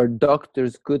differently, or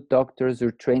doctors, good doctors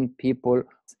or trained people.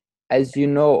 As you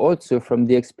know, also from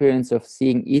the experience of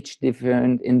seeing each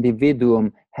different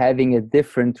individuum having a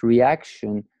different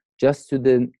reaction just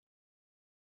to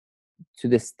to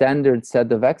the standard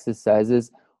set of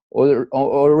exercises,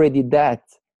 already that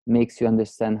makes you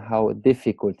understand how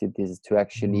difficult it is to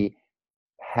actually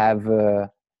have a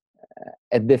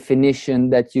definition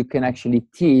that you can actually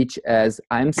teach as,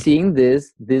 I'm seeing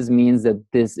this means that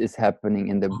this is happening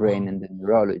in the brain and the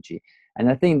neurology. And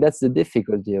I think that's the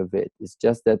difficulty of it. It's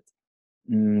just that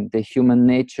the human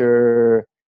nature,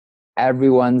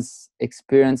 everyone's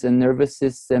experience and nervous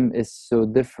system is so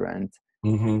different.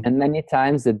 And many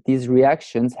times that these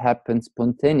reactions happen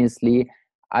spontaneously,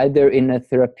 either in a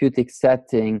therapeutic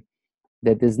setting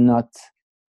that is not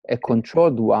a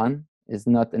controlled one, is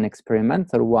not an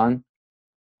experimental one,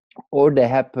 or they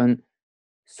happen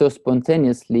so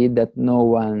spontaneously that no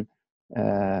one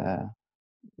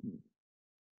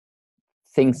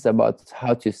thinks about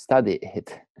how to study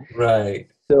it. Right.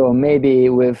 So maybe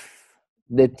with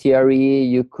the TRE,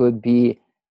 you could be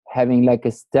having like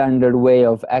a standard way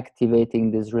of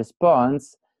activating this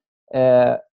response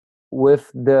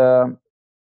with the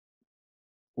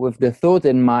thought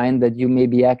in mind that you may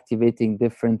be activating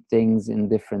different things in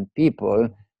different people,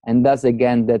 and thus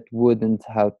again that wouldn't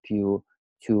help you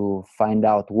to find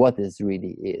out what this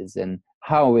really is and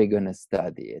how we're going to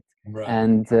study it. Right.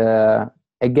 And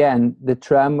again, the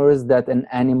tremors that an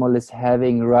animal is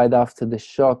having right after the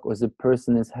shock, or the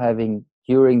person is having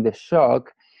during the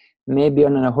shock, may be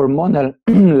on a hormonal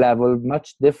level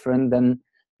much different than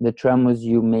the tremors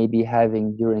you may be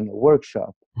having during a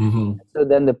workshop. So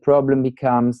then the problem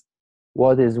becomes,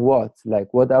 what is what? Like,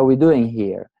 what are we doing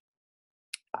here?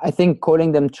 I think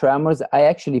calling them tremors, I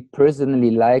actually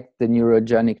personally like the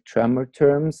neurogenic tremor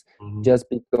terms, just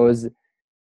because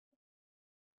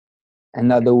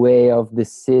another way of the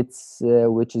SITS,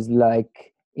 which is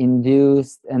like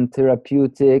induced and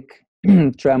therapeutic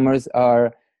tremors,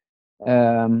 are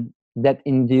that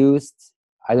induced,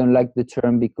 I don't like the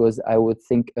term because I would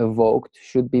think evoked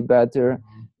should be better.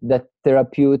 That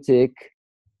therapeutic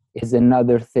is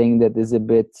another thing that is a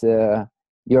bit,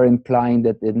 you're implying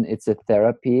that it's a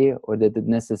therapy or that it's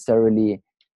necessarily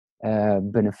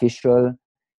beneficial.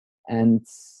 And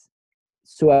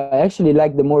so I actually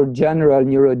like the more general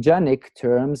neurogenic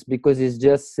terms, because it's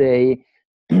just say,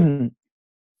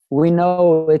 we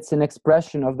know it's an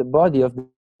expression of the body, of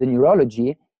the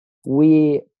neurology.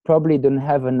 We probably don't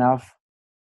have enough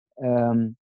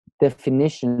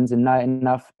definitions and not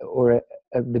enough, or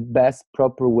the best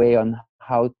proper way on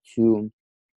how to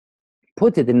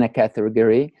put it in a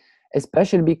category,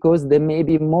 especially because there may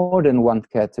be more than one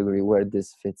category where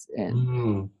this fits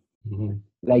in.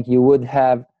 Like you would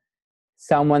have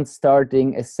someone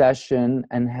starting a session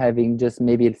and having just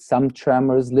maybe some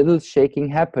tremors, little shaking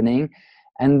happening,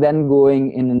 and then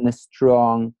going in a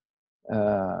strong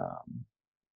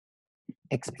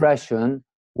expression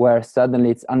where suddenly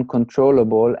it's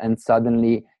uncontrollable and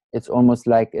suddenly it's almost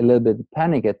like a little bit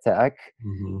panic attack.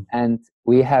 And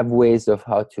we have ways of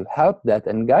how to help that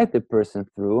and guide the person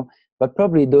through, but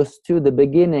probably those two, the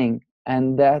beginning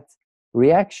and that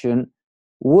reaction,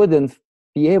 wouldn't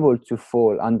be able to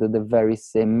fall under the very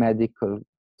same medical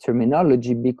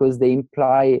terminology, because they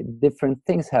imply different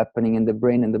things happening in the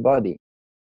brain and the body.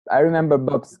 I remember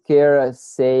Bob Scare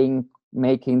saying,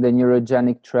 making the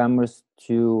neurogenic tremors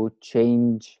to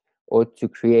change or to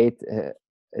create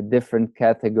a different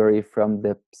category from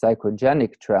the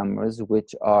psychogenic tremors,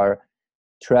 which are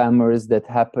tremors that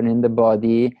happen in the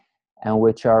body and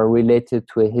which are related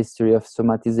to a history of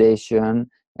somatization,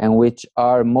 and which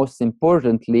are, most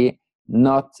importantly,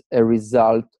 not a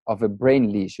result of a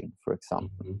brain lesion, for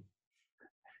example.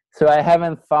 So I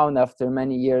haven't found, after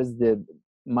many years,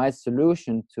 my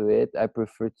solution to it. I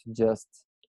prefer to just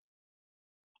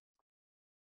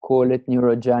call it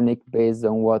neurogenic based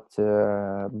on what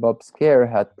Bob Scare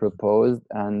had proposed,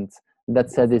 and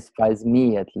that satisfies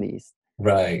me at least.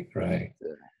 Right.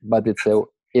 But it's a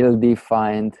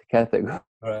ill-defined category.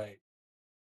 Right.